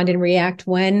respond and react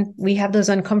when we have those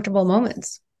uncomfortable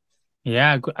moments?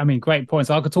 Yeah, I mean, great points.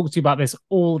 I could talk to you about this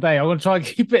all day. I want to try and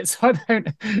keep it so I don't,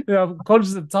 I'm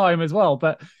conscious of time as well.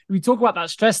 But we talk about that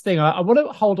stress thing. I want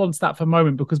to hold on to that for a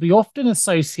moment, because we often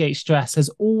associate stress as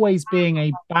always being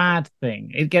a bad thing.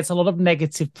 It gets a lot of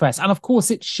negative press. And of course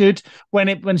it should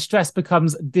when stress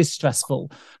becomes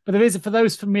distressful. But there is, for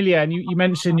those familiar, and you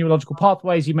mentioned neurological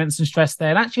pathways, you mentioned stress there.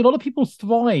 And actually a lot of people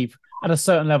thrive at a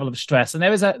certain level of stress. And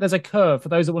there's a curve. For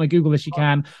those that want to Google this, you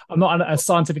can. I'm not a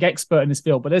scientific expert in this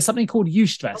field, but there's something called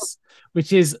eustress,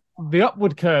 which is the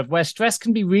upward curve, where stress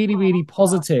can be really, really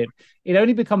positive. It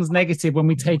only becomes negative when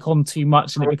we take on too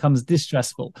much and it becomes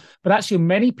distressful. But actually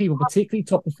many people, particularly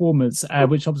top performers,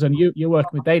 which obviously you're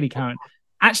working with daily, Caren,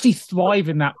 actually thrive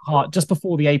in that part just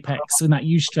before the apex, in that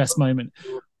eustress moment.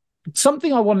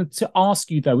 Something I wanted to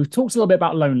ask you, though, we've talked a little bit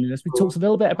about loneliness. We talked a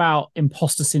little bit about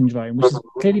imposter syndrome, which is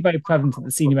clearly very prevalent at the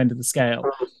senior end of the scale.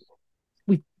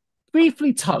 We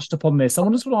briefly touched upon this. I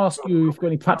just want to ask you if you've got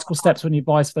any practical steps or any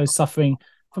advice for those suffering,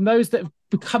 from those that have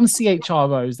become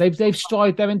CHROs. They've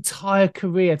strived their entire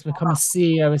career to become a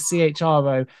CEO, a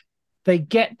CHRO. They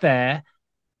get there,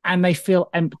 and they feel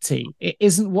empty. It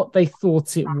isn't what they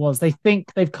thought it was. They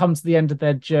think they've come to the end of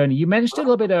their journey. You mentioned it a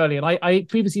little bit earlier, and I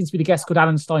previously interviewed a guest called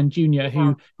Alan Stein Jr.,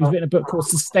 who's written a book called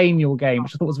Sustain Your Game,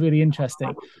 which I thought was really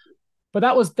interesting. But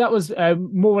that was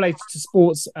more related to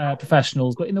sports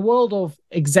professionals. But in the world of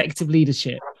executive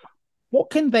leadership, what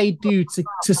can they do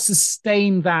to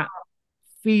sustain that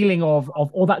feeling of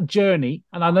or that journey?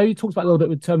 And I know you talked about a little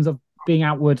bit in terms of being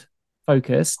outward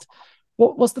focused.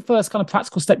 What's the first kind of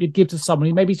practical step you'd give to someone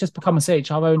who maybe just become a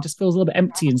CHRO and just feels a little bit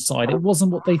empty inside? It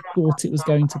wasn't what they thought it was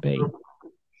going to be.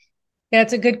 Yeah,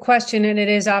 it's a good question, and it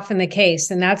is often the case,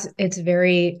 and it's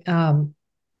very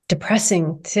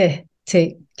depressing to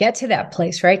get to that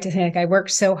place, right? To think, like, I worked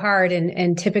so hard,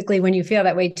 and typically when you feel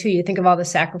that way too, you think of all the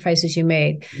sacrifices you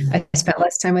made. I spent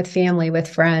less time with family, with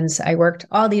friends. I worked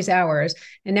all these hours,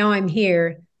 and now I'm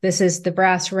here. This is the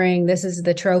brass ring. This is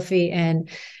the trophy, and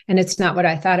it's not what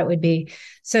I thought it would be.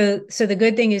 So the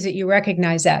good thing is that you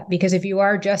recognize that, because if you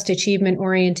are just achievement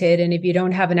oriented, and if you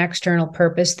don't have an external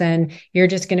purpose, then you're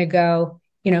just going to go,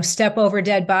 step over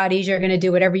dead bodies. You're going to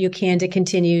do whatever you can to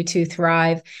continue to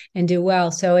thrive and do well.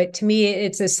 So to me,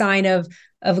 it's a sign of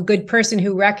a good person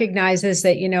who recognizes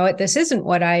that, this isn't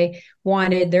what I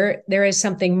wanted. There is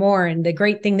something more. And the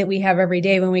great thing that we have every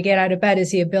day when we get out of bed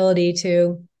is the ability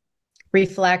to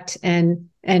reflect and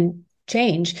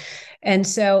change. And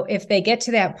so if they get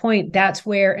to that point, that's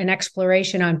where an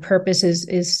exploration on purpose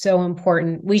is so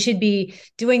important. We should be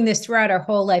doing this throughout our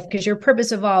whole life, because your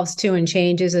purpose evolves too and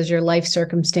changes as your life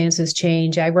circumstances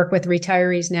change. I work with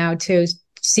retirees now too,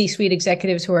 C-suite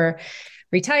executives who are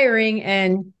retiring,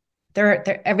 and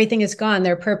they're everything is gone,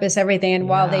 their purpose, everything. And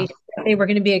while they were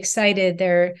going to be excited,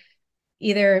 they're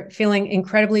either feeling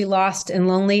incredibly lost and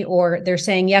lonely, or they're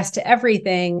saying yes to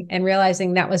everything and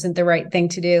realizing that wasn't the right thing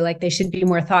to do. Like, they should be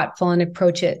more thoughtful and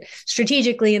approach it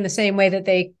strategically in the same way that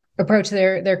they approach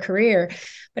their career.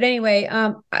 But anyway,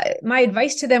 my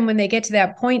advice to them when they get to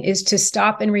that point is to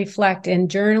stop and reflect. And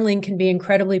journaling can be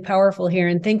incredibly powerful here,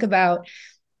 and think about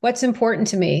what's important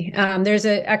to me. There's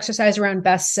an exercise around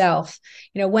best self.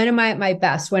 When am I at my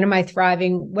best? When am I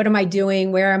thriving? What am I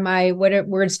doing? Where am I? What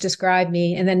words describe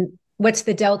me? And then what's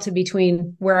the delta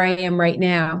between where I am right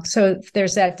now? So if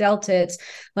there's that delta, it's,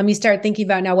 let me start thinking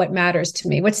about now what matters to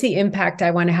me. What's the impact I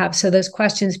want to have? So those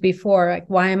questions before, like,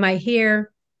 why am I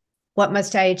here? What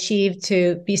must I achieve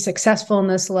to be successful in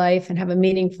this life and have a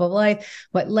meaningful life?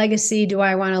 What legacy do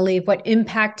I want to leave? What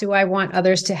impact do I want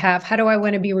others to have? How do I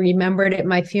want to be remembered at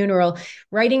my funeral?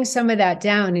 Writing some of that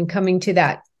down and coming to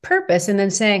that purpose, and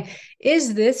then saying,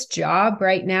 is this job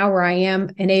right now where I am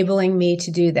enabling me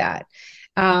to do that?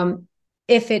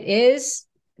 If it is,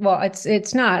 well,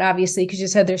 it's not, obviously, because you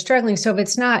said they're struggling. So if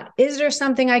it's not, is there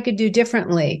something I could do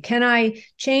differently? Can I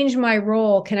change my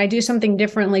role? Can I do something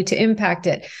differently to impact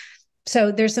it?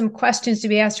 So there's some questions to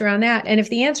be asked around that. And if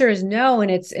the answer is no,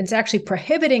 and it's actually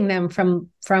prohibiting them from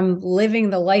living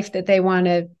the life that they want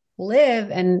to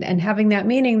live and having that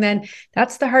meaning, then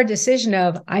that's the hard decision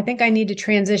of, I think I need to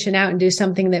transition out and do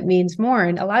something that means more.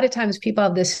 And a lot of times people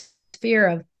have this fear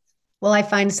of, will I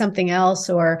find something else?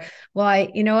 Or, well,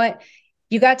 you know what?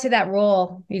 You got to that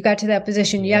role, you got to that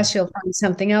position. Yeah. Yes, you'll find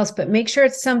something else, but make sure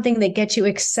it's something that gets you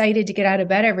excited to get out of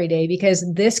bed every day, because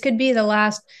this could be the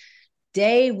last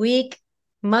day, week,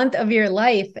 month of your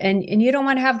life. And you don't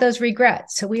want to have those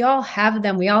regrets. So we all have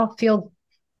them. We all feel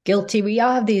guilty. We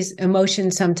all have these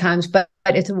emotions sometimes, but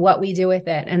it's what we do with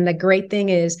it. And the great thing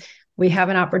is we have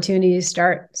an opportunity to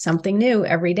start something new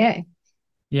every day.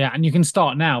 Yeah, and you can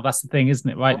start now. That's the thing, isn't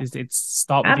it? Right? It's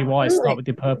start with your why, start with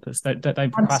your purpose. Don't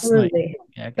procrastinate. Absolutely.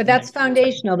 Yeah, but that's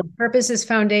foundational. The purpose is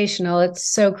foundational. It's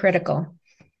so critical.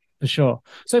 For sure.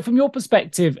 So from your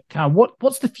perspective, Caren,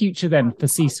 what's the future then for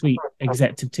C-suite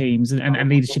executive teams and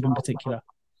leadership in particular?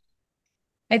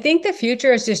 I think the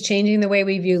future is just changing the way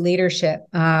we view leadership.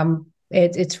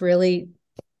 It's really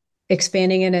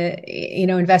expanding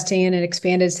investing in an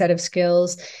expanded set of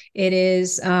skills. It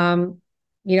is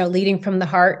leading from the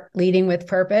heart, leading with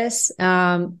purpose,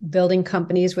 building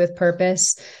companies with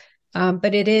purpose.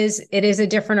 But it is a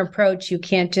different approach. You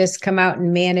can't just come out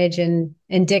and manage and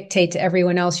dictate to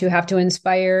everyone else. You have to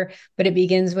inspire, but it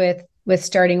begins with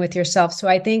starting with yourself. So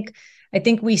I think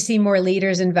we see more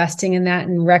leaders investing in that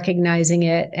and recognizing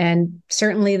it. And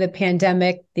certainly the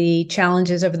pandemic, the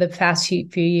challenges over the past few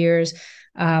years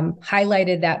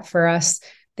highlighted that for us.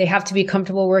 They have to be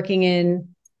comfortable working in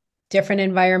different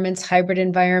environments, hybrid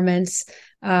environments.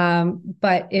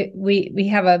 But we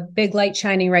have a big light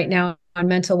shining right now on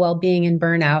mental well-being and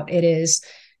burnout. It is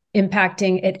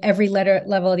impacting at every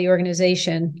level of the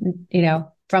organization,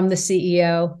 from the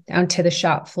CEO down to the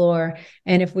shop floor.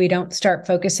 And if we don't start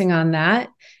focusing on that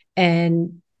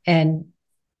and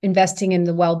investing in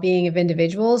the well-being of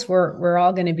individuals, we're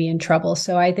all going to be in trouble.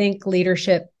 So I think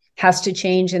leadership has to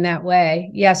change in that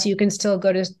way. Yes, you can still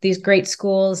go to these great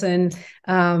schools and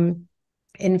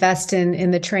invest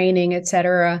in the training, et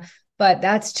cetera, but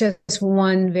that's just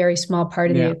one very small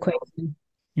part of the equation.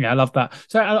 Yeah, I love that.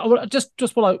 So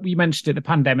just while you mentioned it, the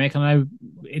pandemic, I know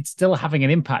it's still having an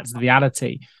impact, it's the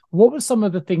reality. What were some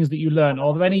of the things that you learned?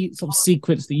 Or are there any sort of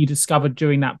secrets that you discovered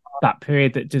during that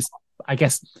period that just, I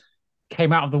guess,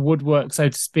 came out of the woodwork, so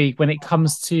to speak, when it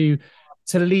comes to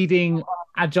leading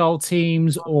agile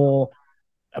teams or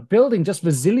building just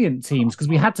resilient teams? Because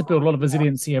we had to build a lot of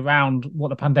resiliency around what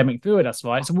the pandemic threw at us,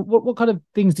 right? So what kind of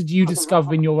things did you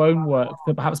discover in your own work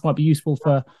that perhaps might be useful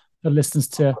for listeners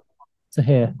to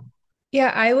hear?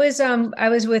 Yeah, I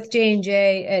was with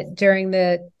J&J during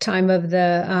the time of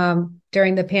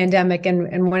during the pandemic,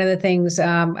 and one of the things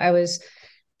I was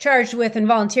charged with and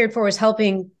volunteered for was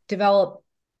helping develop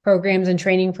programs and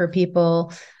training for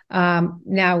people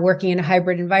now working in a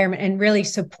hybrid environment and really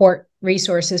support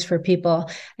resources for people.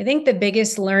 I think the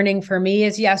biggest learning for me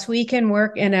is, yes, we can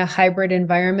work in a hybrid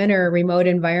environment or a remote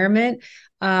environment,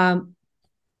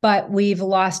 but we've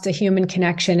lost a human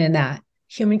connection in that.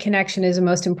 Human connection is the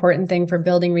most important thing for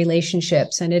building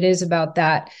relationships. And it is about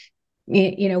that.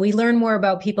 You know, we learn more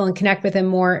about people and connect with them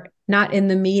more, not in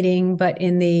the meeting, but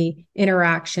in the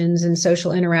interactions and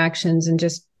social interactions and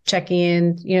just checking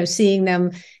in, you know, seeing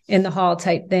them in the hall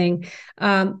type thing.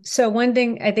 So one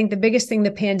thing, I think the biggest thing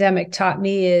the pandemic taught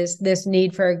me is this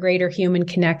need for a greater human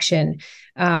connection.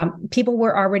 People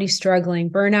were already struggling.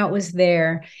 Burnout was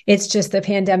there. It's just the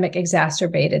pandemic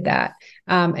exacerbated that.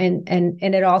 And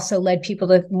it also led people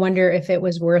to wonder if it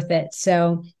was worth it.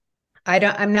 So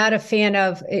I'm not a fan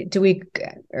of, do we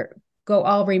go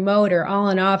all remote or all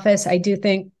in office? I do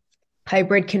think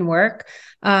hybrid can work.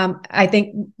 I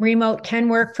think remote can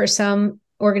work for some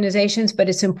organizations, but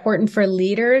it's important for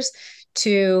leaders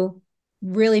to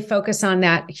really focus on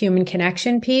that human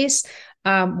connection piece.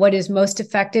 What is most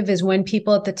effective is when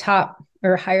people at the top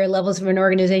or higher levels of an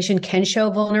organization can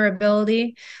show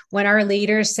vulnerability. When our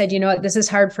leaders said, you know what, this is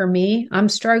hard for me, I'm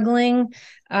struggling,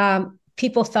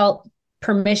 people felt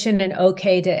permission and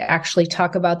okay to actually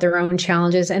talk about their own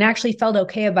challenges and actually felt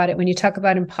okay about it. When you talk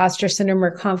about imposter syndrome or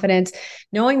confidence,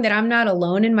 knowing that I'm not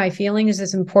alone in my feelings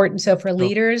is important. So for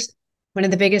leaders, one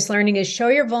of the biggest learning is show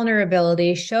your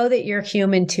vulnerability, show that you're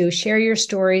human too, share your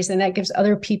stories, and that gives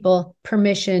other people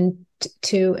permission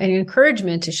to and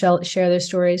encouragement to share their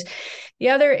stories. The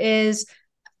other is,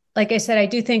 like I said, I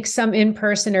do think some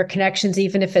in-person or connections,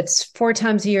 even if it's 4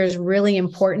 times a year, is really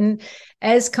important.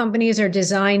 As companies are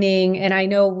designing, and I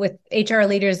know with HR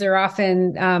leaders, they're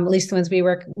often, at least the ones we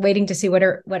work, waiting to see what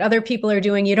other people are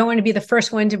doing. You don't want to be the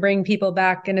first one to bring people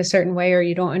back in a certain way, or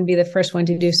you don't want to be the first one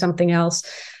to do something else.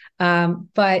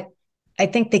 But I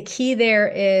think the key there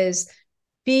is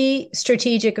be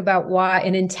strategic about why,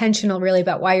 and intentional really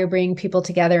about why you're bringing people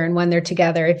together and when they're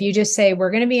together. If you just say,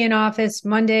 we're going to be in office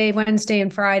Monday, Wednesday,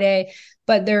 and Friday,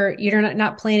 but you're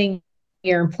not planning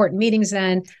your important meetings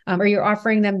then, or you're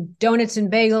offering them donuts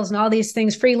and bagels and all these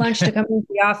things, free lunch to come into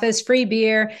the office, free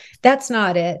beer. That's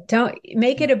not it. Don't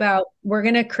make it about, we're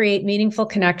going to create meaningful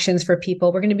connections for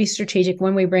people. We're going to be strategic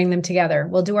when we bring them together.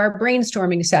 We'll do our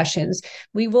brainstorming sessions.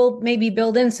 We will maybe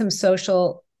build in some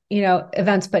social,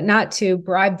 events, but not to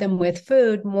bribe them with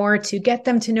food, more to get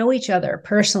them to know each other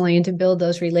personally and to build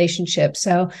those relationships.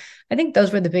 So I think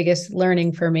those were the biggest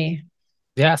learning for me.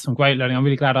 Yeah, some great learning. I'm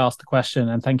really glad I asked the question,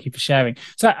 and thank you for sharing.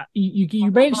 So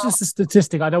you mentioned this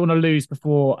statistic I don't want to lose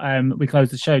before we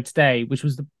close the show today, which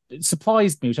it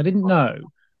surprised me, which I didn't know,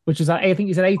 which is I think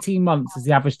you said 18 months is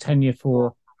the average tenure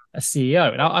for a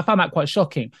CEO. And I found that quite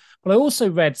shocking. But I also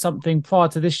read something prior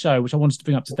to this show, which I wanted to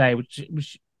bring up today,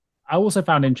 which I also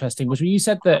found interesting, which you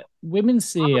said that women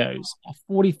CEOs are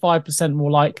 45%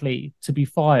 more likely to be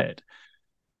fired.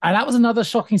 And that was another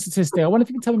shocking statistic. I wonder if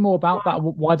you can tell me more about that,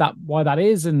 why that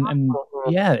is. And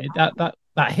yeah,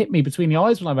 that hit me between the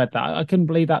eyes when I read that. I couldn't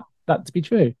believe that to be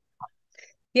true.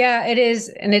 Yeah, it is.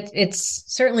 And it's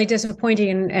certainly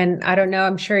disappointing. And I don't know,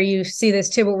 I'm sure you see this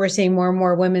too, but we're seeing more and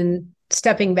more women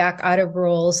stepping back out of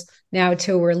roles now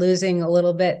too. We're losing a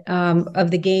little bit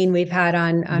of the gain we've had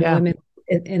on women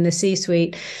in the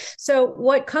C-suite. So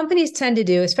what companies tend to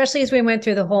do, especially as we went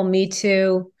through the whole Me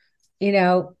Too,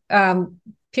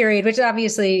 period, which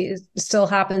obviously still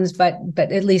happens, but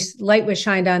at least light was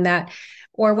shined on that.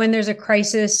 Or when there's a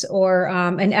crisis or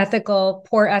an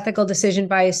poor ethical decision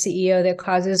by a CEO that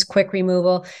causes quick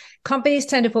removal, companies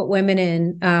tend to put women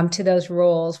in to those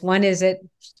roles. One is it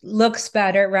looks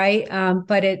better, right?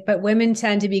 But women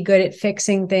tend to be good at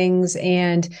fixing things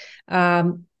and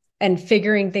and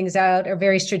figuring things out are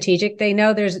very strategic. They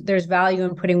know there's value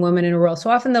in putting women in a role. So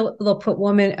often they'll put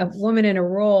a woman in a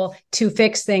role to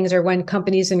fix things or when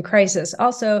companies in crisis.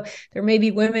 Also, there may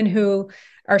be women who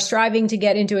are striving to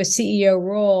get into a CEO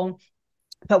role,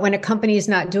 but when a company is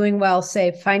not doing well,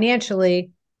 say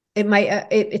financially,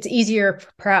 it's easier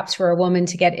perhaps for a woman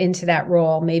to get into that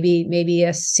role. Maybe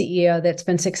a CEO that's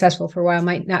been successful for a while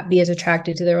might not be as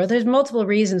attracted to the role. There's multiple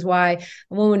reasons why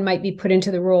a woman might be put into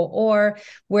the role, or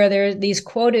where there are these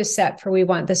quotas set for, we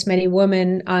want this many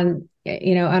women on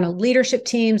a leadership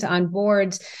teams, on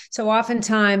boards. So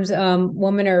oftentimes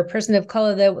women or a person of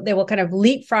color, they will kind of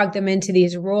leapfrog them into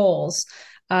these roles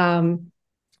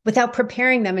without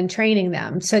preparing them and training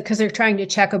them. So, because they're trying to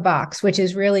check a box, which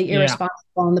is really irresponsible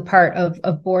on the part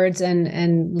of boards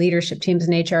and leadership teams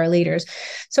and HR leaders.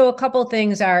 So a couple of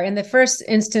things are, in the first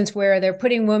instance where they're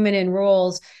putting women in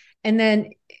roles, and then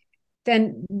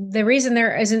the reason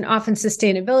there isn't often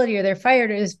sustainability or they're fired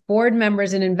is board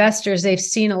members and investors, they've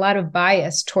seen a lot of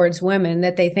bias towards women,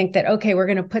 that they think that, okay, we're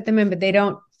going to put them in, but they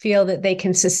don't feel that they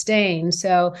can sustain.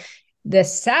 So the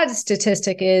sad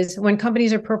statistic is when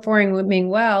companies are performing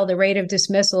well, the rate of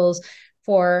dismissals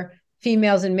for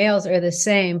females and males are the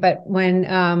same. But when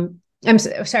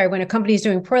when a company is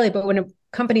doing poorly, but when a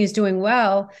company is doing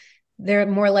well, they're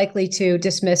more likely to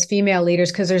dismiss female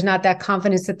leaders because there's not that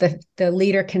confidence that the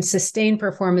leader can sustain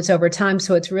performance over time.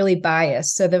 So it's really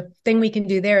biased. So the thing we can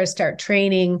do there is start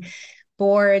training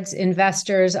boards,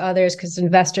 investors, others, because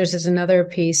investors is another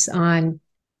piece on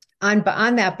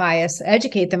that bias,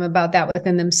 educate them about that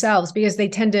within themselves, because they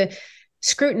tend to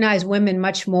scrutinize women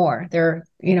much more. They're,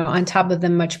 on top of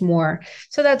them much more.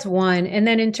 So that's one. And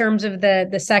then in terms of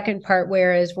the second part,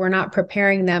 whereas we're not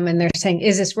preparing them and they're saying,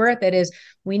 is this worth it? Is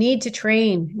we need to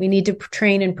train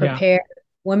and prepare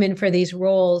women for these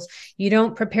roles. You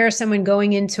don't prepare someone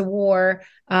going into war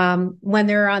when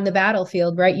they're on the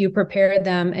battlefield, right? You prepare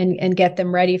them and get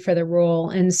them ready for the role.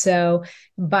 And so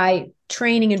by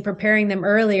training and preparing them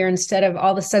earlier, instead of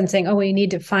all of a sudden saying, oh, we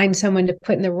need to find someone to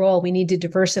put in the role, we need to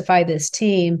diversify this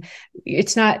team,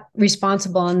 it's not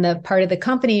responsible on the part of the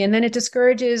company. And then it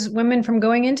discourages women from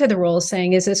going into the role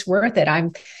saying, is this worth it?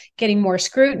 I'm getting more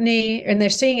scrutiny, and they're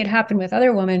seeing it happen with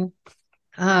other women.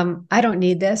 I don't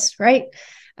need this, right?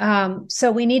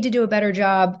 So we need to do a better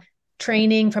job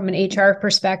training from an HR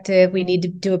perspective. We need to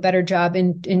do a better job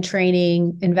in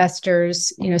training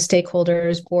investors,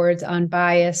 stakeholders, boards on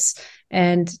bias.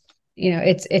 And,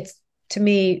 it's to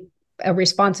me a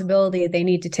responsibility they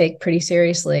need to take pretty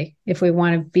seriously if we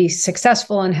want to be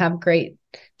successful and have great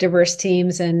diverse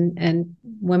teams and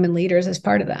women leaders as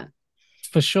part of that.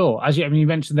 For sure. As you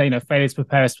mentioned there, failure to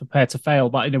prepare us prepare to fail.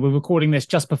 But, we're recording this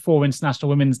just before International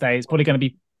Women's Day. It's probably going to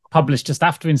be published just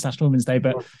after International Women's Day.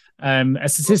 But a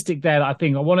statistic there that I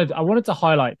think I wanted to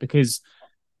highlight, because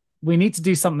we need to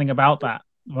do something about that,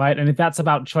 right? And if that's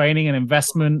about training and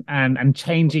investment and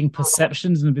changing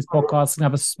perceptions, and if this podcast can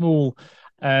have a small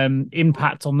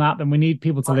impact on that, then we need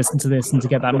people to listen to this and to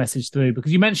get that message through.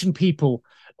 Because you mentioned people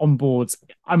on boards.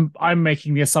 I'm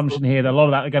making the assumption here that a lot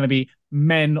of that are going to be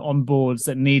men on boards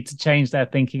that need to change their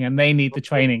thinking, and they need the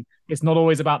training. It's not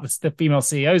always about the female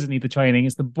CEOs that need the training.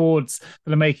 It's the boards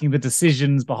that are making the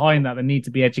decisions behind that need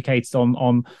to be educated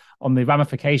on the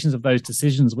ramifications of those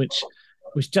decisions, which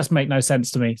just make no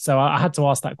sense to me. So I had to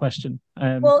ask that question.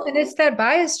 Well, and it's that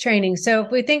bias training. So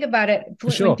if we think about it,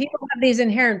 when people have these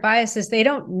inherent biases, they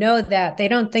don't know that. They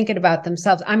don't think it about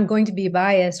themselves. I'm going to be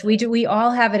biased. We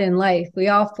all have it in life. We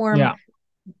all form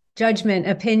judgment,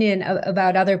 opinion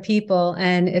about other people,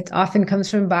 and it often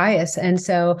comes from bias. And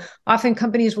so often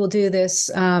companies will do this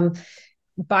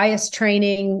bias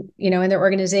training, in their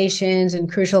organizations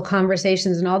and crucial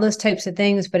conversations and all those types of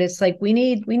things. But it's like, we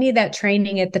need that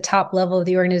training at the top level of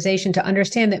the organization to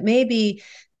understand that maybe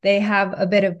they have a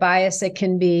bit of bias that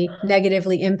can be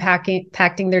negatively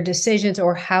impacting their decisions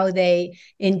or how they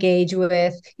engage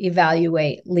with,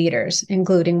 evaluate leaders,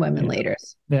 including women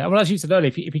leaders. Yeah, well, as you said earlier,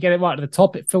 if you get it right at the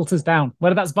top, it filters down,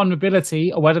 whether that's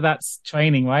vulnerability or whether that's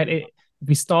training, right? If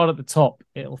we start at the top,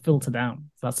 it'll filter down.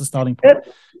 So that's the starting point.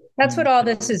 That's what all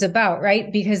this is about,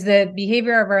 right? Because the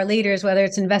behavior of our leaders, whether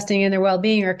it's investing in their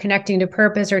well-being or connecting to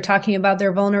purpose or talking about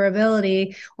their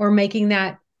vulnerability or making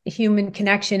that human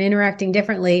connection, interacting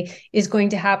differently, is going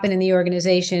to happen in the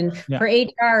organization. Yeah. For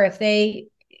HR, if they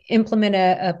implement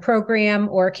a program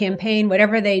or a campaign,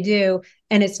 whatever they do,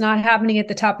 and it's not happening at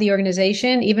the top of the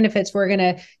organization, even if we're going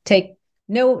to take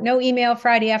no email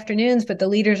Friday afternoons, but the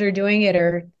leaders are doing it,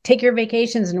 or take your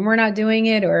vacations and we're not doing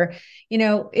it, or,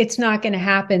 it's not going to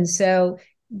happen. So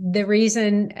the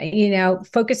reason,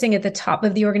 focusing at the top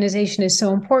of the organization is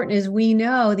so important is we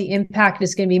know the impact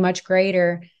is going to be much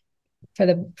greater for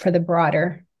the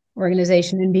broader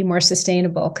organization and be more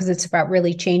sustainable, because it's about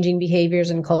really changing behaviors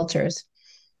and cultures.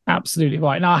 Absolutely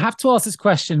right. Now, I have to ask this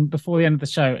question before the end of the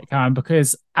show, Caren,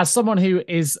 because as someone who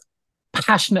is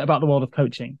passionate about the world of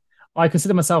coaching, I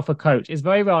consider myself a coach. It's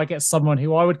very rare I get someone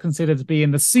who I would consider to be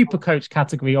in the super coach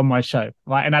category on my show,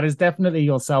 right? And that is definitely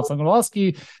yourself. So I'm going to ask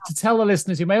you to tell the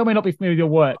listeners who may or may not be familiar with your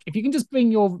work, if you can just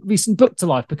bring your recent book to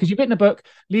life, because you've written a book,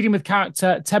 Leading with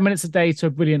Character, 10 Minutes a Day to a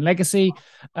Brilliant Legacy.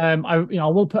 I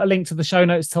will put a link to the show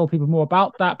notes, tell people more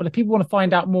about that. But if people want to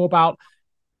find out more about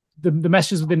the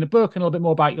messages within the book and a little bit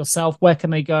more about yourself, where can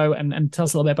they go? And tell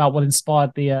us a little bit about what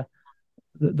inspired the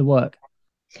work.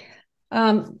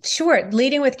 Sure.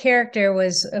 Leading with Character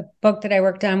was a book that I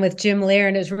worked on with Jim Lear,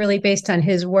 and is really based on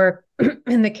his work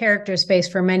in the character space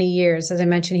for many years. As I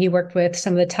mentioned, he worked with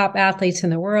some of the top athletes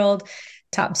in the world,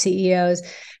 top CEOs.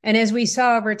 And as we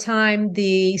saw over time,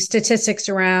 the statistics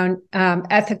around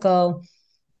ethical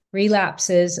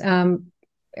relapses,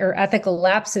 or ethical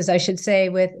lapses, I should say,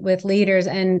 with leaders,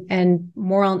 and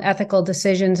moral and ethical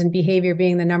decisions and behavior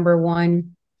being the number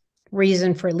one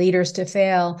reason for leaders to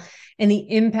fail, and the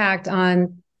impact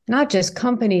on not just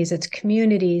companies, it's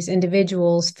communities,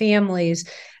 individuals, families.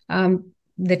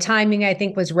 The timing, I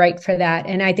think, was right for that.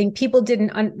 And I think people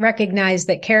didn't recognize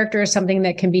that character is something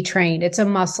that can be trained. It's a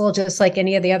muscle, just like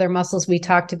any of the other muscles we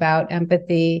talked about,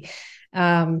 empathy,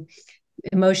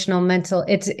 emotional, mental.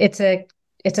 It's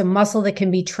a muscle that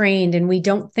can be trained, and we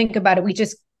don't think about it. We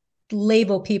just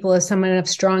label people as someone of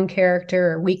strong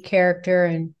character or weak character,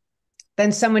 and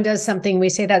then someone does something, we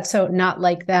say that's so not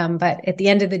like them. But at the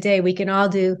end of the day, we can all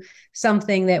do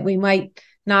something that we might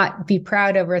not be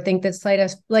proud of or think that's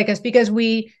like us because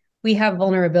we have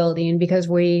vulnerability, and because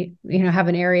we have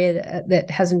an area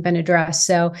that hasn't been addressed.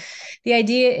 So the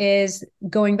idea is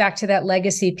going back to that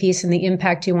legacy piece and the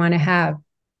impact you want to have,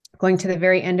 going to the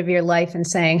very end of your life and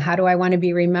saying, how do I want to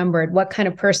be remembered? What kind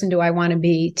of person do I want to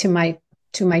be to my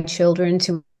children,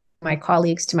 to my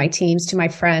colleagues, to my teams, to my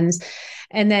friends?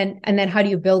 And then how do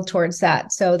you build towards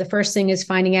that? So the first thing is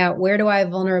finding out, where do I have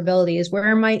vulnerabilities?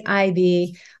 Where might I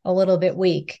be a little bit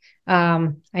weak?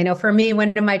 I know for me,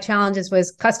 one of my challenges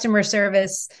was customer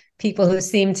service, people who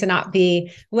seem to not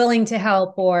be willing to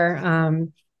help or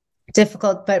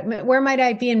difficult, but where might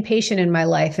I be impatient in my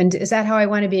life? And is that how I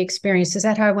want to be experienced? Is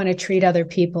that how I want to treat other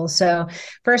people? So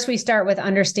first we start with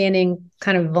understanding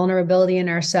kind of vulnerability in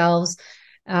ourselves,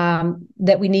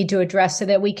 that we need to address so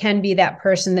that we can be that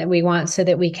person that we want, so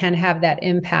that we can have that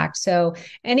impact. So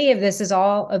any of this is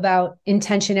all about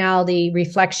intentionality,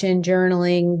 reflection,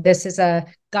 journaling. This is a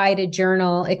guided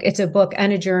journal. It's a book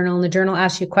and a journal, and the journal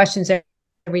asks you questions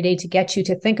every day to get you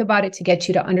to think about it, to get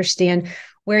you to understand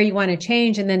where you want to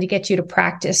change, and then to get you to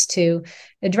practice to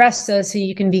address those so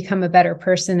you can become a better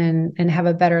person and have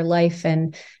a better life.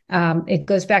 And it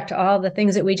goes back to all the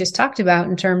things that we just talked about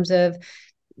in terms of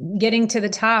getting to the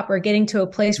top, or getting to a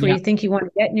place where you think you want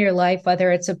to get in your life,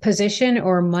 whether it's a position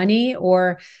or money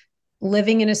or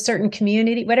living in a certain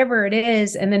community, whatever it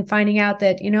is, and then finding out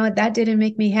that, that didn't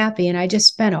make me happy. And I just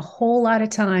spent a whole lot of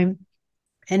time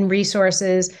and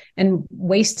resources and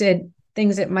wasted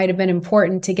things that might have been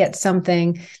important to get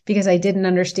something because I didn't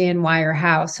understand why or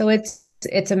how. So it's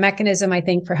a mechanism, I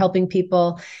think, for helping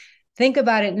people think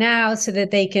about it now so that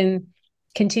they can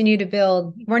continue to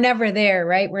build. We're never there,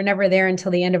 right? We're never there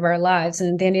until the end of our lives.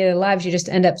 And at the end of their lives, you just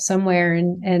end up somewhere.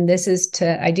 And this is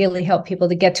to ideally help people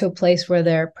to get to a place where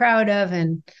they're proud of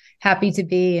and happy to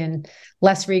be and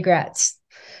less regrets.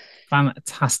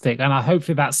 Fantastic. And I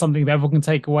hopefully that's something that everyone can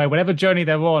take away, whatever journey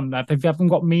they're on. If they haven't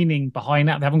got meaning behind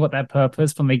that, they haven't got their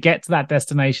purpose, when they get to that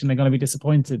destination, they're going to be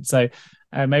disappointed. So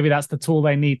maybe that's the tool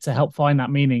they need to help find that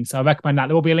meaning. So I recommend that.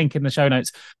 There will be a link in the show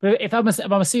notes. But if I'm a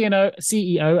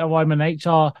CEO, or I'm an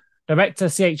HR director,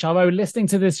 CHRO, listening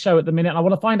to this show at the minute, and I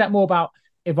want to find out more about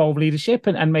Evolve Leadership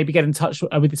and maybe get in touch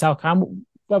with yourself, Caren,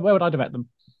 where would I direct them?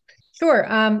 Sure.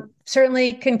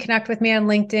 Certainly can connect with me on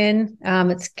LinkedIn.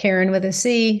 It's Caren with a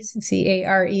C,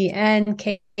 Caren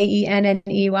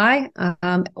Kenney,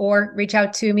 or reach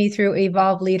out to me through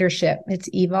Evolve Leadership. It's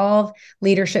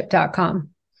evolveleadership.com.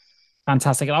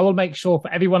 Fantastic. And I will make sure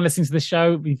for everyone listening to the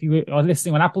show, if you are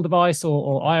listening on Apple device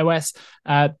or iOS,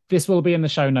 this will be in the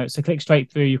show notes. So click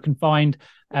straight through. You can find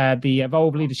the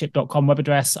evolveleadership.com web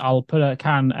address. I'll put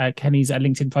Caren Kenney's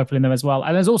LinkedIn profile in there as well.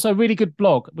 And there's also a really good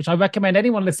blog, which I recommend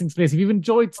anyone listening to this. If you've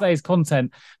enjoyed today's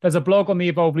content, there's a blog on the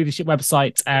Evolve Leadership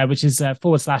website, which is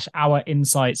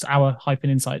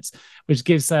 /our-insights, which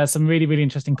gives some really, really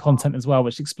interesting content as well,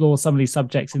 which explores some of these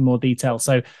subjects in more detail.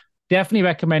 So definitely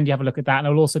recommend you have a look at that. And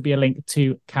there'll also be a link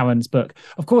to Caren's book.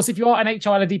 Of course, if you are an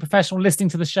HR L&D professional listening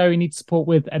to the show, you need support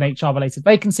with an HR related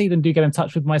vacancy, then do get in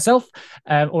touch with myself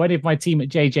or any of my team at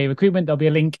JGA Recruitment. There'll be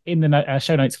a link in the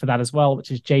show notes for that as well, which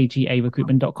is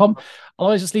jgarecruitment.com.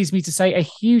 Always just leaves me to say a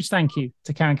huge thank you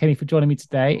to Caren Kenney for joining me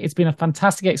today. It's been a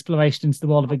fantastic exploration into the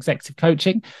world of executive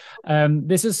coaching.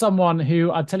 This is someone who,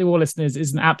 I'll tell you all listeners,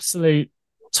 is an absolute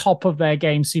top of their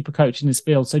game super coach in this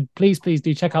field. So please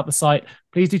do check out the site.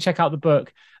 Please do check out the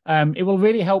book. It will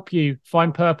really help you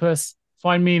find purpose,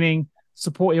 find meaning,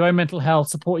 support your own mental health,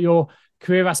 support your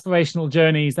career aspirational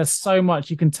journeys. There's so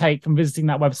much you can take from visiting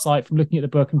that website, from looking at the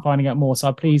book and finding out more.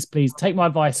 So please take my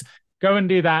advice. Go and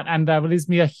do that. And it leaves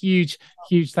me a huge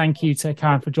thank you to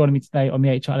Caren for joining me today on the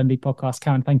HR L&D podcast.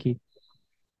 Caren, thank you.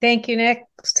 Thank you, Nick.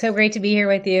 So great to be here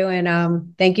with you.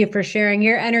 And thank you for sharing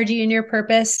your energy and your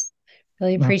purpose.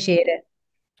 Really appreciate it.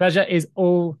 Pleasure is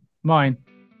all mine.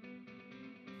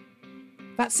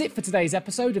 That's it for today's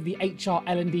episode of the HR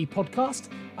L&D podcast.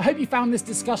 I hope you found this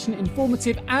discussion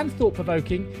informative and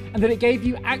thought-provoking, and that it gave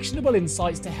you actionable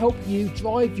insights to help you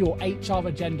drive your HR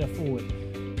agenda forward.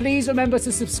 Please remember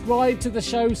to subscribe to the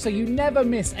show so you never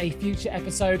miss a future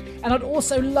episode. And I'd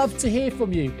also love to hear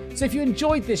from you. So if you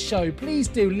enjoyed this show, please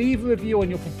do leave a review on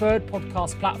your preferred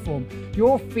podcast platform.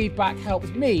 Your feedback helps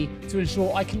me to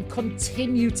ensure I can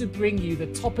continue to bring you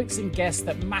the topics and guests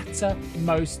that matter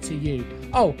most to you.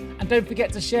 Oh, and don't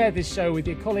forget to share this show with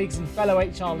your colleagues and fellow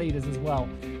HR leaders as well.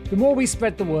 The more we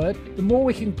spread the word, the more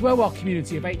we can grow our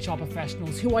community of HR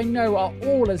professionals who I know are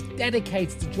all as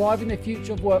dedicated to driving the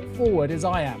future of work forward as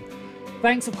I am.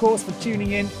 Thanks, of course, for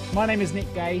tuning in. My name is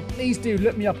Nick Gay. Please do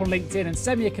look me up on LinkedIn and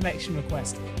send me a connection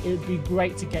request. It would be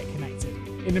great to get connected.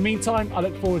 In the meantime, I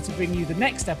look forward to bringing you the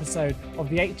next episode of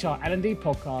the HR L&D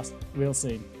podcast real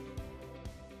soon.